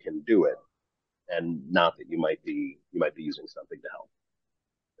that you can do it, and not that you might be using something to help.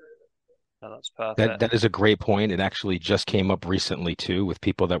 No, that's That perfect. that is a great point. It actually just came up recently too with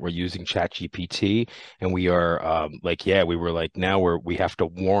people that were using ChatGPT, and we are like, yeah, we were like, now we have to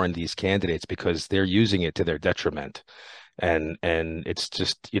warn these candidates because they're using it to their detriment, and it's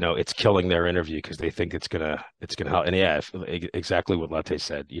just it's killing their interview because they think it's gonna help. And yeah, exactly what Latte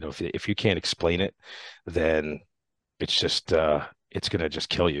said. If you can't explain it, then it's just it's gonna just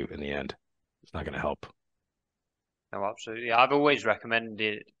kill you in the end. It's not gonna help. No, absolutely. I've always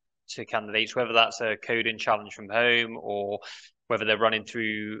recommended to candidates, whether that's a coding challenge from home or whether they're running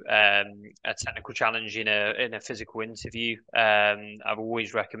through a technical challenge in a physical interview. I've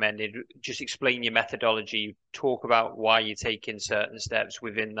always recommended just explain your methodology, talk about why you're taking certain steps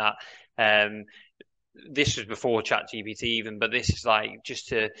within that. Um, this was before ChatGPT even, but this is like just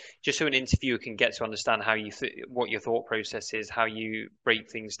so an interviewer can get to understand how what your thought process is, how you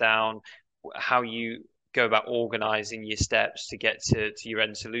break things down, how you go about organizing your steps to get to your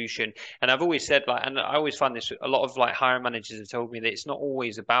end solution. And I've always said like, and I always find this, a lot of like hiring managers have told me that it's not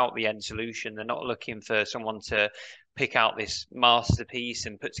always about the end solution. They're not looking for someone to pick out this masterpiece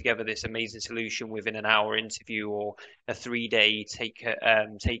and put together this amazing solution within an hour interview or a 3 day take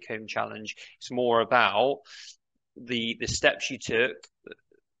home challenge. It's more about the steps you took,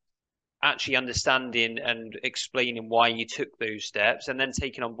 actually understanding and explaining why you took those steps, and then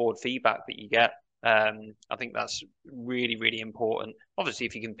taking on board feedback that you get. I think that's really, really important. Obviously,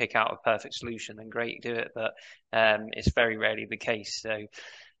 if you can pick out a perfect solution, then great, do it. But it's very rarely the case. So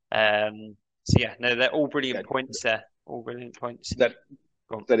yeah, no, they're all brilliant Yeah, points there. All brilliant points. that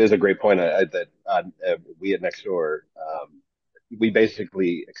Go on. that is a great point. That we at Nextdoor, we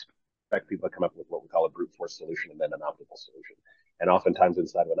basically expect people to come up with what we call a brute force solution and then an optimal solution. And oftentimes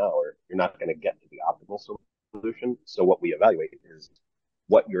inside of an hour, you're not going to get to the optimal solution. So what we evaluate is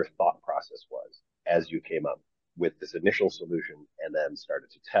what your thought process was as you came up with this initial solution and then started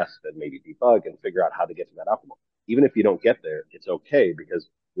to test and maybe debug and figure out how to get to that optimal. Even if you don't get there, it's okay because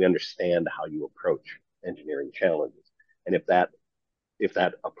we understand how you approach engineering challenges. And if that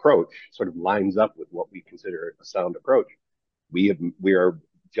approach sort of lines up with what we consider a sound approach, we are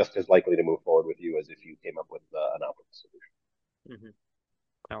just as likely to move forward with you as if you came up with an optimal solution.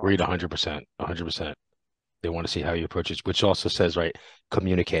 Mm-hmm. No, Agreed, absolutely. 100%, 100%. They want to see how you approach it, which also says, right,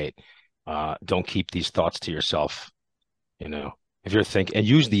 communicate. Don't keep these thoughts to yourself. If you're thinking, and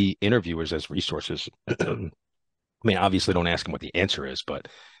use the interviewers as resources. I mean, obviously, don't ask them what the answer is, but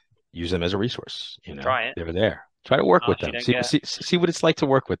use them as a resource. Try it. They're there. Try to work with Actually, them. don't See, get. see what it's like to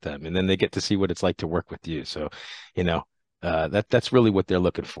work with them, and then they get to see what it's like to work with you. So, you know, that's really what they're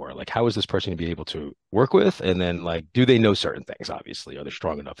looking for. Like, how is this person to be able to work with? And then, like, do they know certain things? Obviously, are they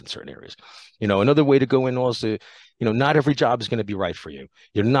strong enough in certain areas? Another way to go in also, not every job is going to be right for you.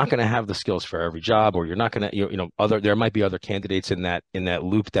 You're not going to have the skills for every job, or you're not going to, there might be other candidates in that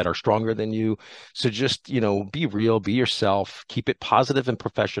loop that are stronger than you. So just, be real, be yourself, keep it positive and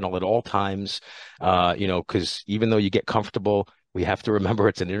professional at all times. Because even though you get comfortable, we have to remember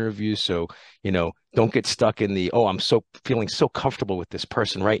it's an interview. So, don't get stuck in the, oh, I'm feeling so comfortable with this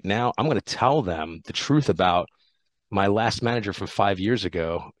person right now. I'm going to tell them the truth about my last manager from 5 years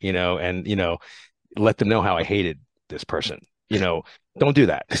ago, and, let them know how I hated this person. Don't do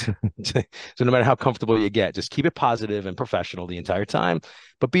that. So no matter how comfortable you get, just keep it positive and professional the entire time,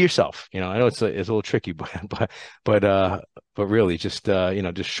 but be yourself. I know it's a little tricky, but really just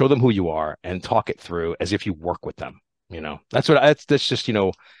show them who you are and talk it through as if you work with them. That's just,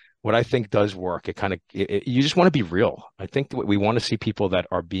 what I think does work. It kind of, you just want to be real. I think we want to see people that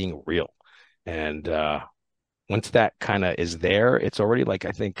are being real. And once that kind of is there, it's already like,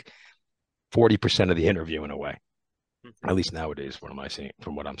 I think 40% of the interview in a way, Mhm. at least nowadays, what am I seeing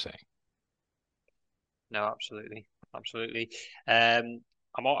from what I'm saying? No, absolutely, absolutely.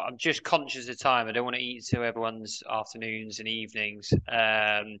 I'm just conscious of time. I don't want to eat to everyone's afternoons and evenings.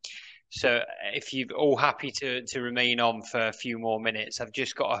 So if you're all happy to remain on for a few more minutes, I've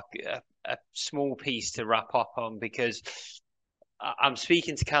just got a small piece to wrap up on because I'm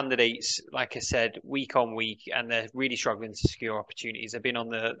speaking to candidates, like I said, week on week, and they're really struggling to secure opportunities. They've been on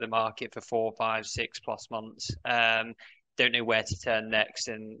the market for 4, 5, 6+ months. Don't know where to turn next,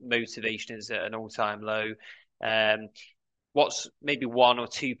 and motivation is at an all-time low. Um, what's maybe one or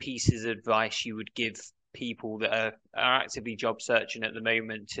two pieces of advice you would give people that are actively job searching at the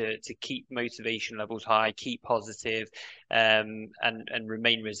moment to keep motivation levels high, keep positive, and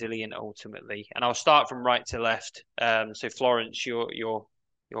remain resilient ultimately? And I'll start from right to left. So Florence, you're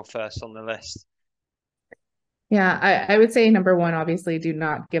first on the list. Yeah, I would say number one, obviously, do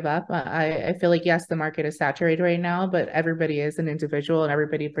not give up. I feel like, yes, the market is saturated right now, but everybody is an individual and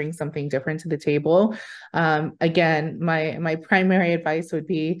everybody brings something different to the table. Again, my primary advice would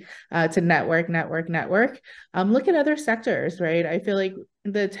be to network, network, network. Look at other sectors, right? I feel like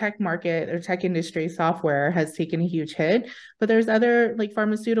the tech market or tech industry software has taken a huge hit, but there's other like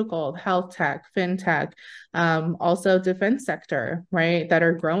pharmaceutical, health tech, fintech, also defense sector, right, that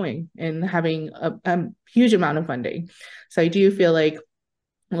are growing and having a huge amount of funding. So I do feel like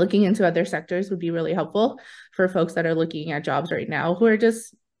looking into other sectors would be really helpful for folks that are looking at jobs right now who are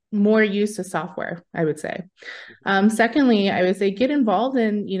just more used to software, I would say. Secondly, I would say get involved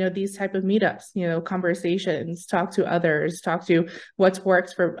in, these type of meetups, conversations, talk to others, talk to what's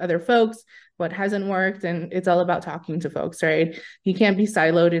worked for other folks, what hasn't worked. And it's all about talking to folks, right? You can't be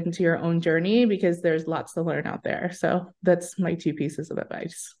siloed into your own journey because there's lots to learn out there. So that's my two pieces of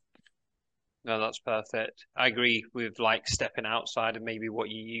advice. No, that's perfect. I agree with like stepping outside of maybe what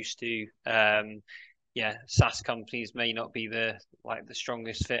you used to. Yeah, SaaS companies may not be the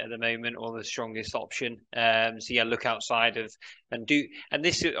strongest fit at the moment or the strongest option. So yeah, look outside of and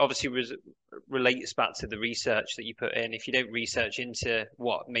this obviously relates back to the research that you put in. If you don't research into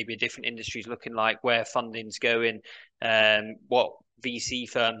what maybe a different industry is looking like, where funding's going, what VC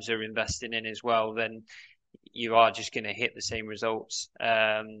firms are investing in as well, then you are just going to hit the same results.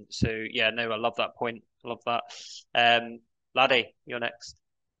 So yeah, no, I love that point. I love that. Laddie, you're next.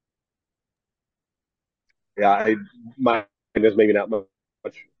 Yeah, mine is maybe not much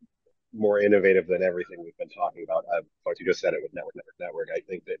more innovative than everything we've been talking about. But you just said it with network, network, network. I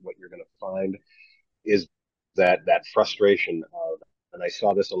think that what you're going to find is that frustration of, and I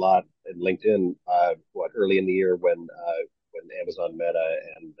saw this a lot in LinkedIn, early in the year when Amazon, Meta,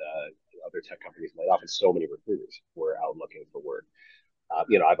 and other tech companies laid off, and so many recruiters were out looking for work.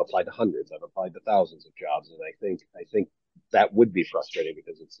 I've applied to hundreds, I've applied to thousands of jobs, and I think that would be frustrating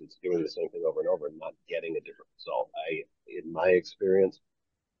because it's doing the same thing over and over and not getting a different result. In my experience,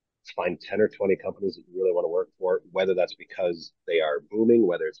 find 10 or 20 companies that you really want to work for, whether that's because they are booming,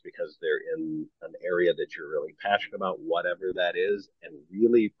 whether it's because they're in an area that you're really passionate about, whatever that is, and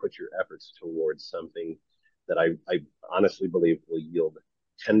really put your efforts towards something that I honestly believe will yield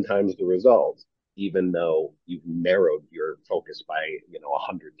 10 times the results, even though you've narrowed your focus by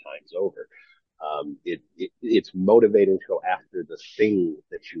 100 times over. It's motivating to go after the thing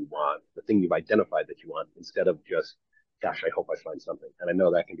that you want, the thing you've identified that you want, instead of just, gosh, I hope I find something. And I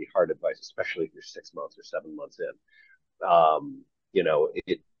know that can be hard advice, especially if you're 6 months or 7 months in.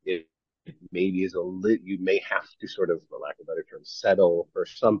 It maybe is you may have to sort of, for lack of a better term, settle for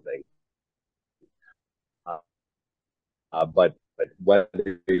something. But whether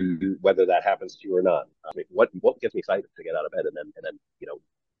that happens to you or not, I mean, what gets me excited to get out of bed and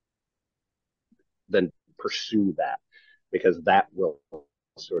then pursue that, because that will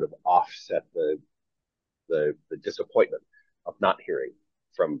sort of offset the disappointment of not hearing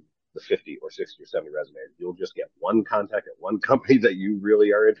from the 50 or 60 or 70 resumes. You'll just get one contact at one company that you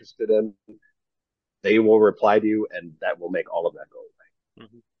really are interested in. They will reply to you, and that will make all of that go away.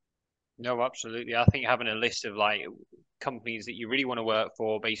 Mm-hmm. No, absolutely. I think having a list of like companies that you really want to work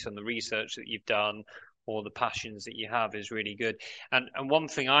for based on the research that you've done or the passions that you have is really good. And one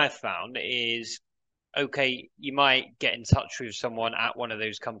thing I've found is, okay, you might get in touch with someone at one of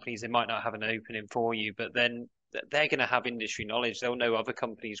those companies. They might not have an opening for you, but then they're going to have industry knowledge. They'll know other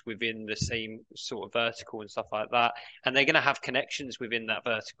companies within the same sort of vertical and stuff like that. And they're going to have connections within that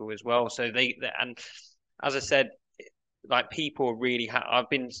vertical as well. So and as I said, like people really I've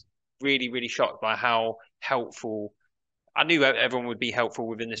been really, really shocked by how helpful. I knew everyone would be helpful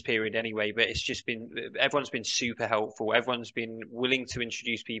within this period anyway, but it's just been, everyone's been super helpful. Everyone's been willing to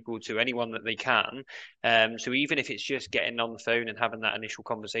introduce people to anyone that they can. So even if it's just getting on the phone and having that initial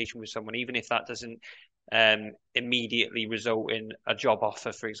conversation with someone, even if that doesn't immediately result in a job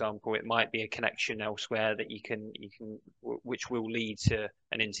offer, for example, it might be a connection elsewhere that you can, which will lead to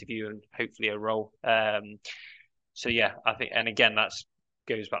an interview and hopefully a role. So yeah, I think, and again, that's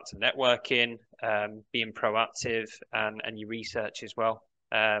goes back to networking, being proactive, and your research as well.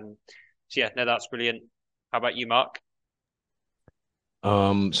 So yeah, no, that's brilliant. How about you, Mark? So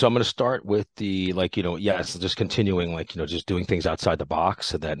I'm going to start with the, yes, just continuing, just doing things outside the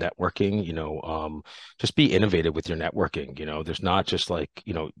box, and that networking, just be innovative with your networking. There's not just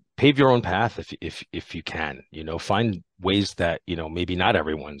pave your own path if you can, find ways that, maybe not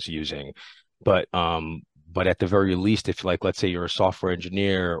everyone's using, but But at the very least, if like, let's say you're a software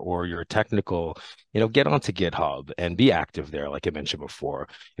engineer or you're a technical, get onto GitHub and be active there, like I mentioned before.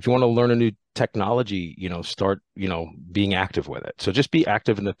 If you want to learn a new technology, start, being active with it. So just be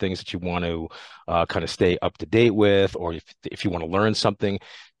active in the things that you want to kind of stay up to date with, or if you want to learn something,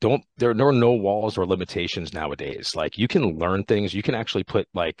 there are no walls or limitations nowadays. Like you can learn things, you can actually put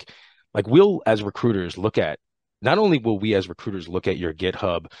like we'll as recruiters look at not only will we as recruiters look at your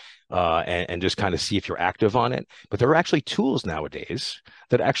GitHub and just kind of see if you're active on it, but there are actually tools nowadays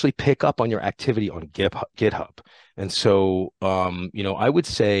that actually pick up on your activity on GitHub. And so, I would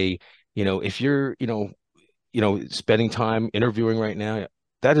say, if you're, spending time interviewing right now,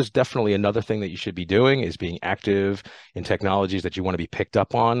 that is definitely another thing that you should be doing is being active in technologies that you want to be picked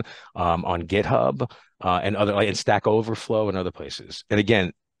up on GitHub and other like in Stack Overflow and other places. And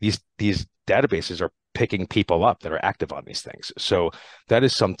again, these databases are picking people up that are active on these things. So that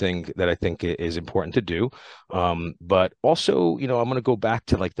is something that I think is important to do. But also, I'm going to go back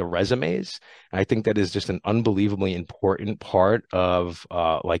to like the resumes. I think that is just an unbelievably important part of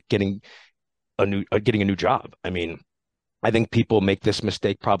like getting a new job. I mean, I think people make this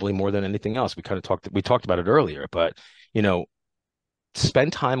mistake probably more than anything else. We talked about it earlier, but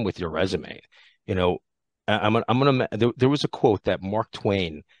spend time with your resume. You know, there was a quote that Mark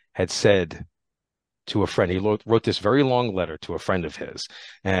Twain had said to a friend. He wrote this very long letter to a friend of his.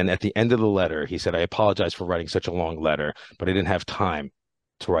 And at the end of the letter, he said, I apologize for writing such a long letter, but I didn't have time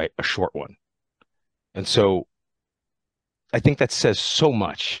to write a short one. And so I think that says so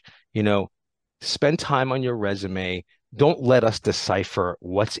much. Spend time on your resume. Don't let us decipher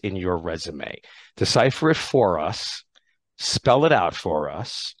what's in your resume. Decipher it for us, spell it out for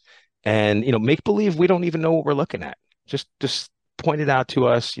us, and make believe we don't even know what we're looking at. Just point it out to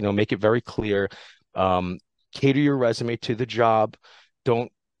us, make it very clear. Um, Cater your resume to the job.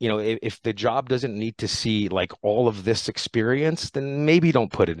 Don't, if the job doesn't need to see like all of this experience, then maybe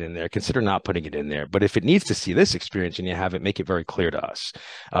don't put it in there. Consider not putting it in there. But if it needs to see this experience and you have it, make it very clear to us.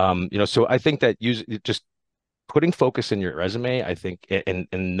 So I think that just putting focus in your resume, I think, and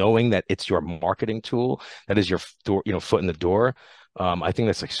knowing that it's your marketing tool, that is your door, foot in the door. I think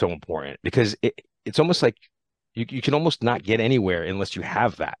that's like so important because it's almost like you can almost not get anywhere unless you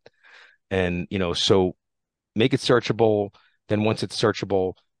have that. And, so make it searchable. Then once it's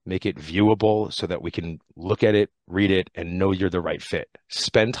searchable, make it viewable so that we can look at it, read it, and know you're the right fit.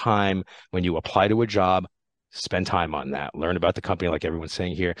 Spend time when you apply to a job, spend time on that. Learn about the company like everyone's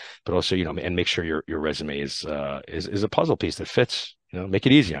saying here, but also, and make sure your resume is a puzzle piece that fits, make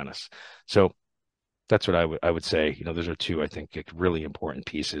it easy on us. So that's what I would say. Those are two, I think, like, really important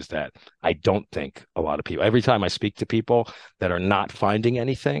pieces that I don't think a lot of people, every time I speak to people that are not finding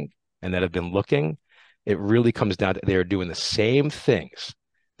anything and that have been looking, it really comes down to they're doing the same things.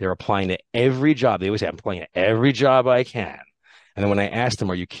 They're applying to every job. They always say, I'm applying to every job I can. And then when I ask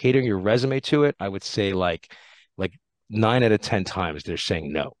them, are you catering your resume to it? I would say like 9 out of 10 times they're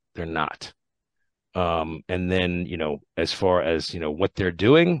saying no, they're not. And then, as far as, what they're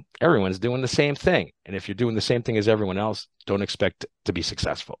doing, everyone's doing the same thing. And if you're doing the same thing as everyone else, don't expect to be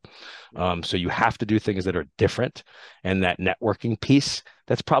successful. So you have to do things that are different. And that networking piece,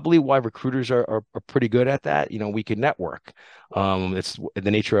 that's probably why recruiters are pretty good at that. We can network. It's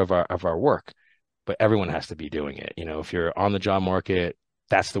the nature of our work, but everyone has to be doing it. If you're on the job market,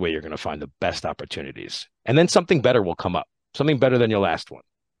 that's the way you're going to find the best opportunities. And then something better will come up, something better than your last one.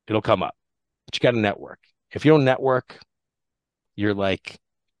 It'll come up. But you got to network. If you don't network, you're like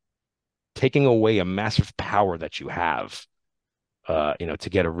taking away a massive power that you have, to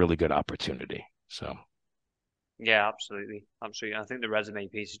get a really good opportunity. So, yeah, absolutely, absolutely. I think the resume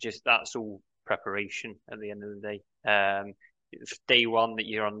piece is that's all preparation at the end of the day. Day one that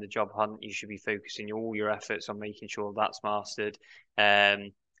you're on the job hunt, you should be focusing all your efforts on making sure that's mastered,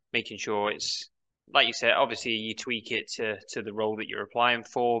 making sure it's like you said. Obviously, you tweak it to the role that you're applying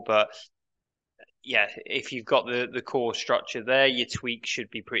for, but yeah, if you've got the core structure there, your tweak should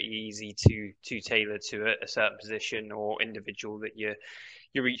be pretty easy to tailor to a certain position or individual that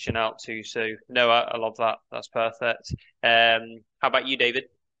you're reaching out to. So no, I love that. That's perfect. How about you, David?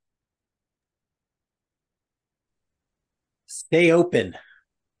 Stay open.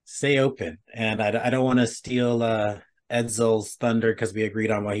 Stay open. And I don't want to steal Edsel's thunder because we agreed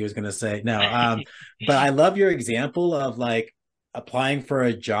on what he was going to say. No, but I love your example of like applying for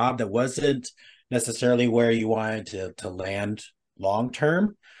a job that wasn't necessarily where you wanted to land long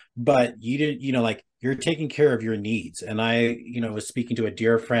term, but you didn't, like you're taking care of your needs. And I, was speaking to a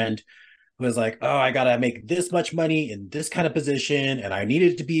dear friend who was like, oh, I gotta make this much money in this kind of position, and I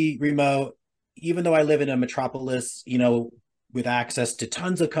needed to be remote, even though I live in a metropolis, with access to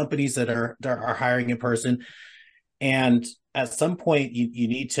tons of companies that are hiring in person. And at some point, you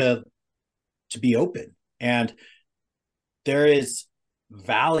need to be open. And there is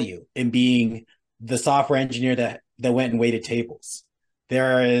value in being the software engineer that went and waited tables.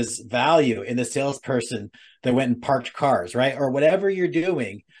 There is value in the salesperson that went and parked cars, right? Or whatever you're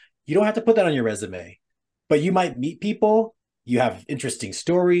doing. You don't have to put that on your resume, but you might meet people. You have interesting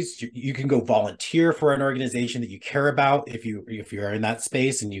stories. You can go volunteer for an organization that you care about if you're in that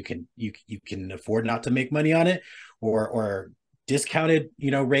space and you can afford not to make money on it, or discounted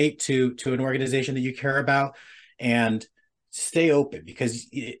rate to an organization that you care about. And stay open,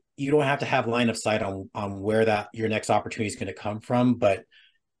 because you don't have to have line of sight on where that your next opportunity is going to come from, but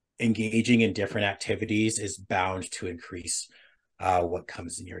engaging in different activities is bound to increase what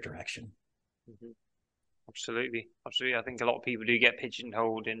comes in your direction. Mm-hmm. Absolutely. Absolutely. I think a lot of people do get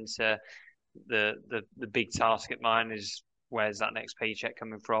pigeonholed into the big task at mine is, where's that next paycheck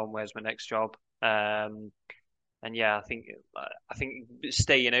coming from? Where's my next job? And yeah, I think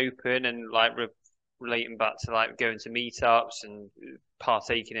staying open and like relating back to like going to meetups and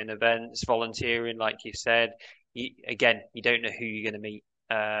partaking in events, volunteering, like you said, again, you don't know who you're going to meet.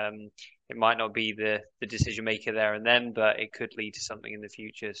 It might not be the decision maker there and then, but it could lead to something in the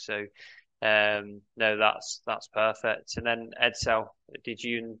future. So no, that's perfect. And then Edsel,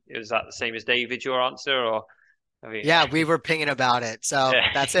 was that the same as David, your answer, or Yeah, we were pinging about it. So yeah.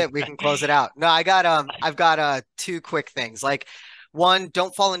 that's it. We can close it out. No, I've got two quick things. Like, one,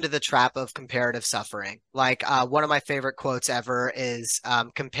 don't fall into the trap of comparative suffering. Like, one of my favorite quotes ever is,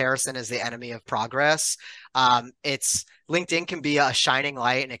 comparison is the enemy of progress. It's LinkedIn can be a shining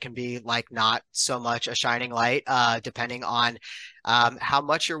light, and it can be like not so much a shining light, depending on how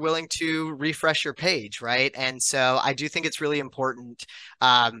much you're willing to refresh your page, right? And so I do think it's really important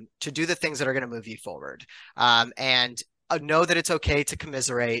to do the things that are going to move you forward. And know that it's okay to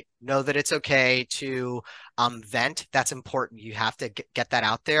commiserate. Know that it's okay to vent. That's important. You have to get that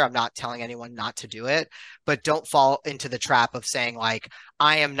out there. I'm not telling anyone not to do it, but don't fall into the trap of saying like,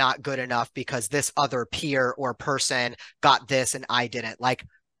 I am not good enough because this other peer or person got this and I didn't. Like,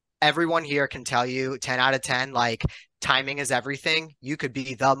 everyone here can tell you 10 out of 10, like, timing is everything. You could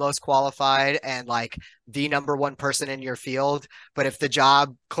be the most qualified and like the number one person in your field, but if the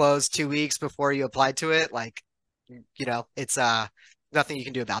job closed 2 weeks before you applied to it, like, it's nothing you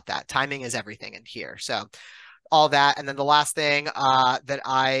can do about that. Timing is everything in here. So all that. And then the last thing that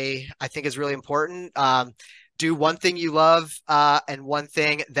I think is really important, do one thing you love and one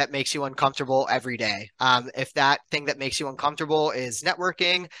thing that makes you uncomfortable every day. If that thing that makes you uncomfortable is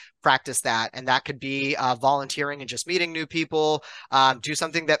networking, practice that. And that could be volunteering and just meeting new people. Do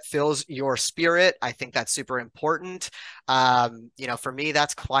something that fills your spirit. I think that's super important. For me,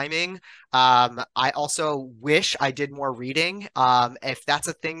 that's climbing. I also wish I did more reading. If that's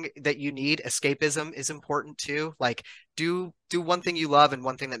a thing that you need, escapism is important too. Like, do one thing you love and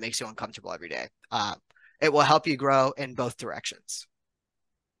one thing that makes you uncomfortable every day. It will help you grow in both directions.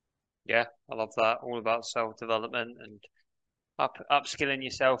 Yeah, I love that. All about self-development and upskilling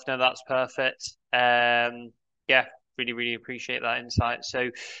yourself. No, that's perfect. Yeah, really, really appreciate that insight.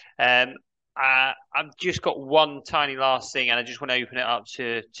 So, I've just got one tiny last thing, and I just want to open it up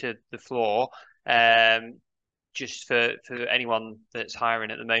to the floor. Just for anyone that's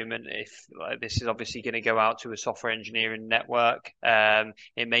hiring at the moment, if this is obviously going to go out to a software engineering network,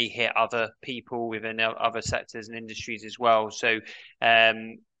 it may hit other people within other sectors and industries as well. So,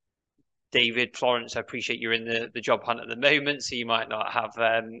 David, Florence, I appreciate you're in the job hunt at the moment, so you might not have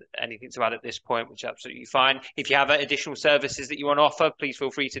anything to add at this point, which is absolutely fine. If you have additional services that you want to offer, please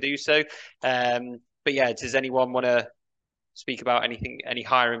feel free to do so. But yeah, does anyone want to speak about anything, any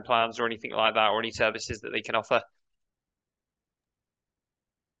hiring plans or anything like that, or any services that they can offer?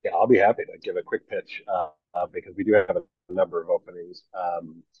 Yeah, I'll be happy to give a quick pitch because we do have a number of openings.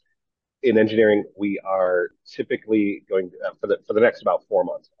 In engineering, we are typically going for the next about 4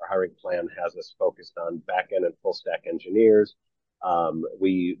 months. Our hiring plan has us focused on back end and full stack engineers.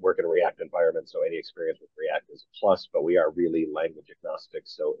 We work in a React environment, so any experience with React is a plus. But we are really language agnostic,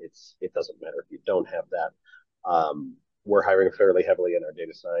 so it doesn't matter if you don't have that. We're hiring fairly heavily in our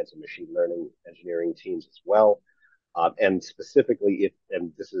data science and machine learning engineering teams as well. And specifically,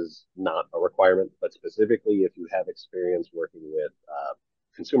 and this is not a requirement, but specifically if you have experience working with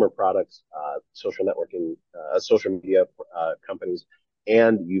consumer products, social networking, social media companies,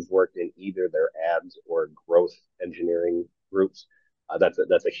 and you've worked in either their ads or growth engineering groups, that's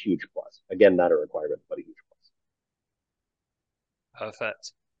a huge plus. Again, not a requirement, but a huge plus.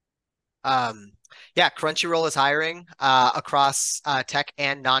 Perfect. Yeah, Crunchyroll is hiring across tech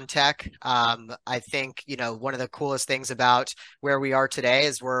and non-tech. I think, one of the coolest things about where we are today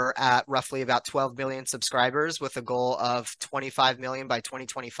is we're at roughly about 12 million subscribers with a goal of 25 million by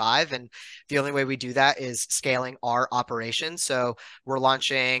 2025. And the only way we do that is scaling our operations. So we're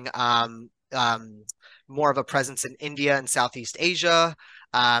launching more of a presence in India and Southeast Asia.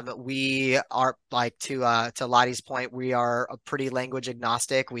 We are like to Lottie's point, we are a pretty language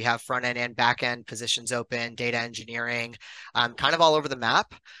agnostic. We have front end and back end positions open, data engineering, kind of all over the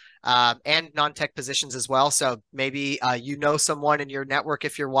map. And non-tech positions as well. So maybe someone in your network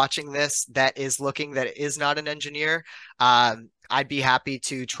if you're watching this that is looking that is not an engineer. I'd be happy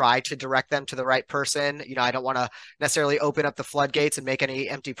to try to direct them to the right person. I don't want to necessarily open up the floodgates and make any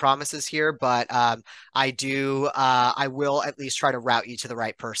empty promises here, but I will at least try to route you to the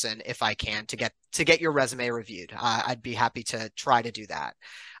right person if I can to get your resume reviewed. I'd be happy to try to do that.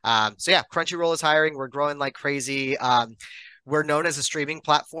 So yeah, Crunchyroll is hiring. We're growing like crazy. We're known as a streaming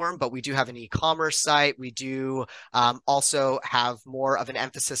platform, but we do have an e-commerce site. We do also have more of an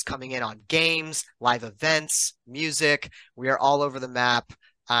emphasis coming in on games, live events, music. We are all over the map,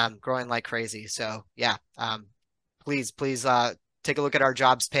 growing like crazy. So yeah, please take a look at our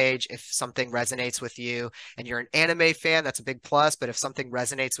jobs page. If something resonates with you and you're an anime fan, that's a big plus. But if something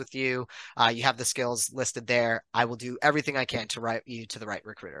resonates with you, you have the skills listed there. I will do everything I can to route you to the right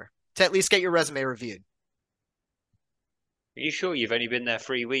recruiter to at least get your resume reviewed. Are you sure you've only been there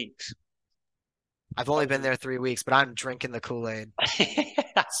 3 weeks? I've only been there 3 weeks, but I'm drinking the Kool-Aid,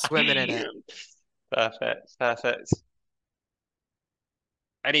 swimming in it. Perfect.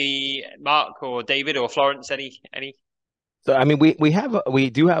 Any Mark or David or Florence? Any? So I mean, we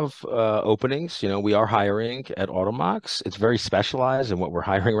do have openings. We are hiring at Automox. It's very specialized in what we're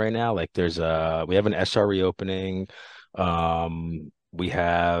hiring right now. Like we have an SRE opening. We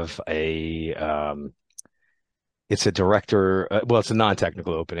have it's a director. Well, it's a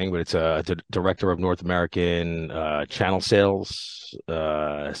non-technical opening, but it's a director of North American channel sales.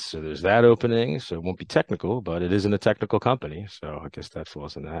 So there's that opening. So it won't be technical, but it isn't a technical company. So I guess that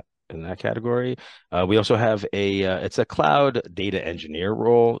falls in that category. We also have it's a cloud data engineer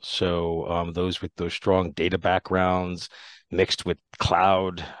role. So those with those strong data backgrounds mixed with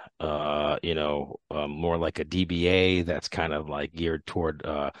cloud, more like a DBA that's kind of like geared toward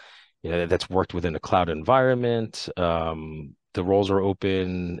that's worked within a cloud environment. The roles are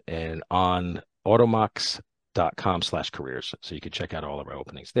open and on automox.com/careers. So you can check out all of our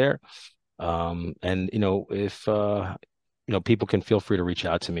openings there. And if people can feel free to reach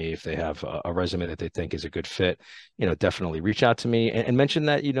out to me if they have a resume that they think is a good fit. Definitely reach out to me and mention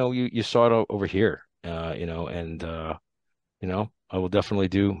that you saw it over here. And I will definitely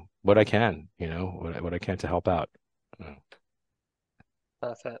do what I can. What I can to help out.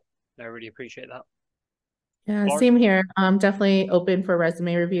 Perfect. I really appreciate that. Yeah, Lauren? same here. Definitely open for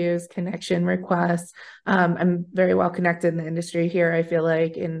resume reviews, connection requests. I'm very well connected in the industry here, I feel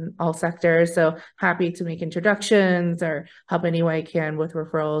like, in all sectors. So happy to make introductions or help any way I can with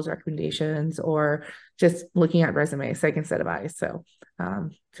referrals, recommendations, or just looking at resumes, second set of eyes. So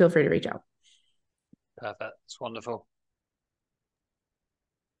feel free to reach out. Perfect. It's wonderful.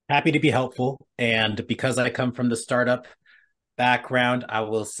 Happy to be helpful. And because I come from the startup background, I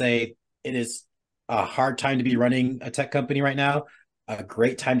will say it is a hard time to be running a tech company right now, a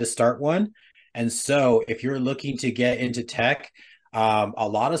great time to start one. And so if you're looking to get into tech, a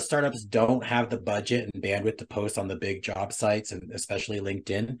lot of startups don't have the budget and bandwidth to post on the big job sites and especially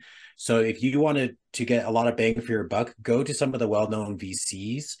LinkedIn. So if you wanted to get a lot of bang for your buck, go to some of the well-known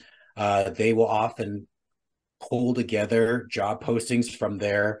VCs. They will often pull together job postings from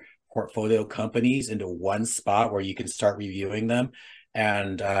their portfolio companies into one spot where you can start reviewing them.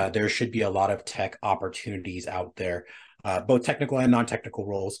 And there should be a lot of tech opportunities out there, both technical and non-technical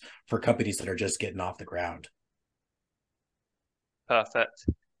roles for companies that are just getting off the ground. Perfect.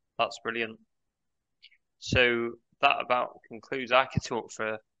 That's brilliant. So that about concludes. I could talk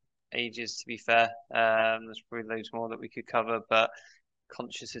for ages, to be fair. There's probably loads more that we could cover, but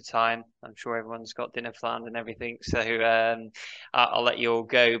conscious of time. I'm sure everyone's got dinner planned and everything, so I'll let you all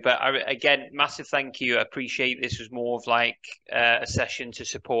go. But again, massive thank you. I appreciate this was more of like a session to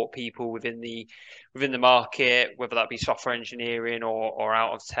support people within the market, whether that be software engineering or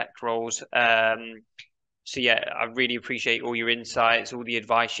out of tech roles. So yeah, I really appreciate all your insights, all the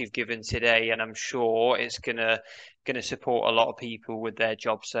advice you've given today, and I'm sure it's gonna support a lot of people with their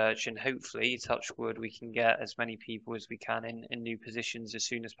job search, and hopefully, touch wood, we can get as many people as we can in new positions as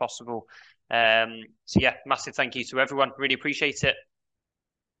soon as possible. So yeah, massive thank you to everyone. Really appreciate it.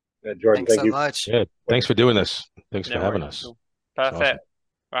 Jordan, Thanks thank so you. much. Yeah, thanks for doing this. Thanks for having us. Perfect. Awesome.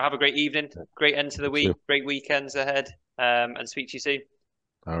 Well, have a great evening, great end to the week, great weekends ahead, and speak to you soon.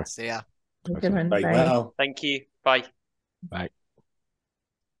 All right. See ya. Good one. Bye. Bye. Well. Thank you. Bye. Bye.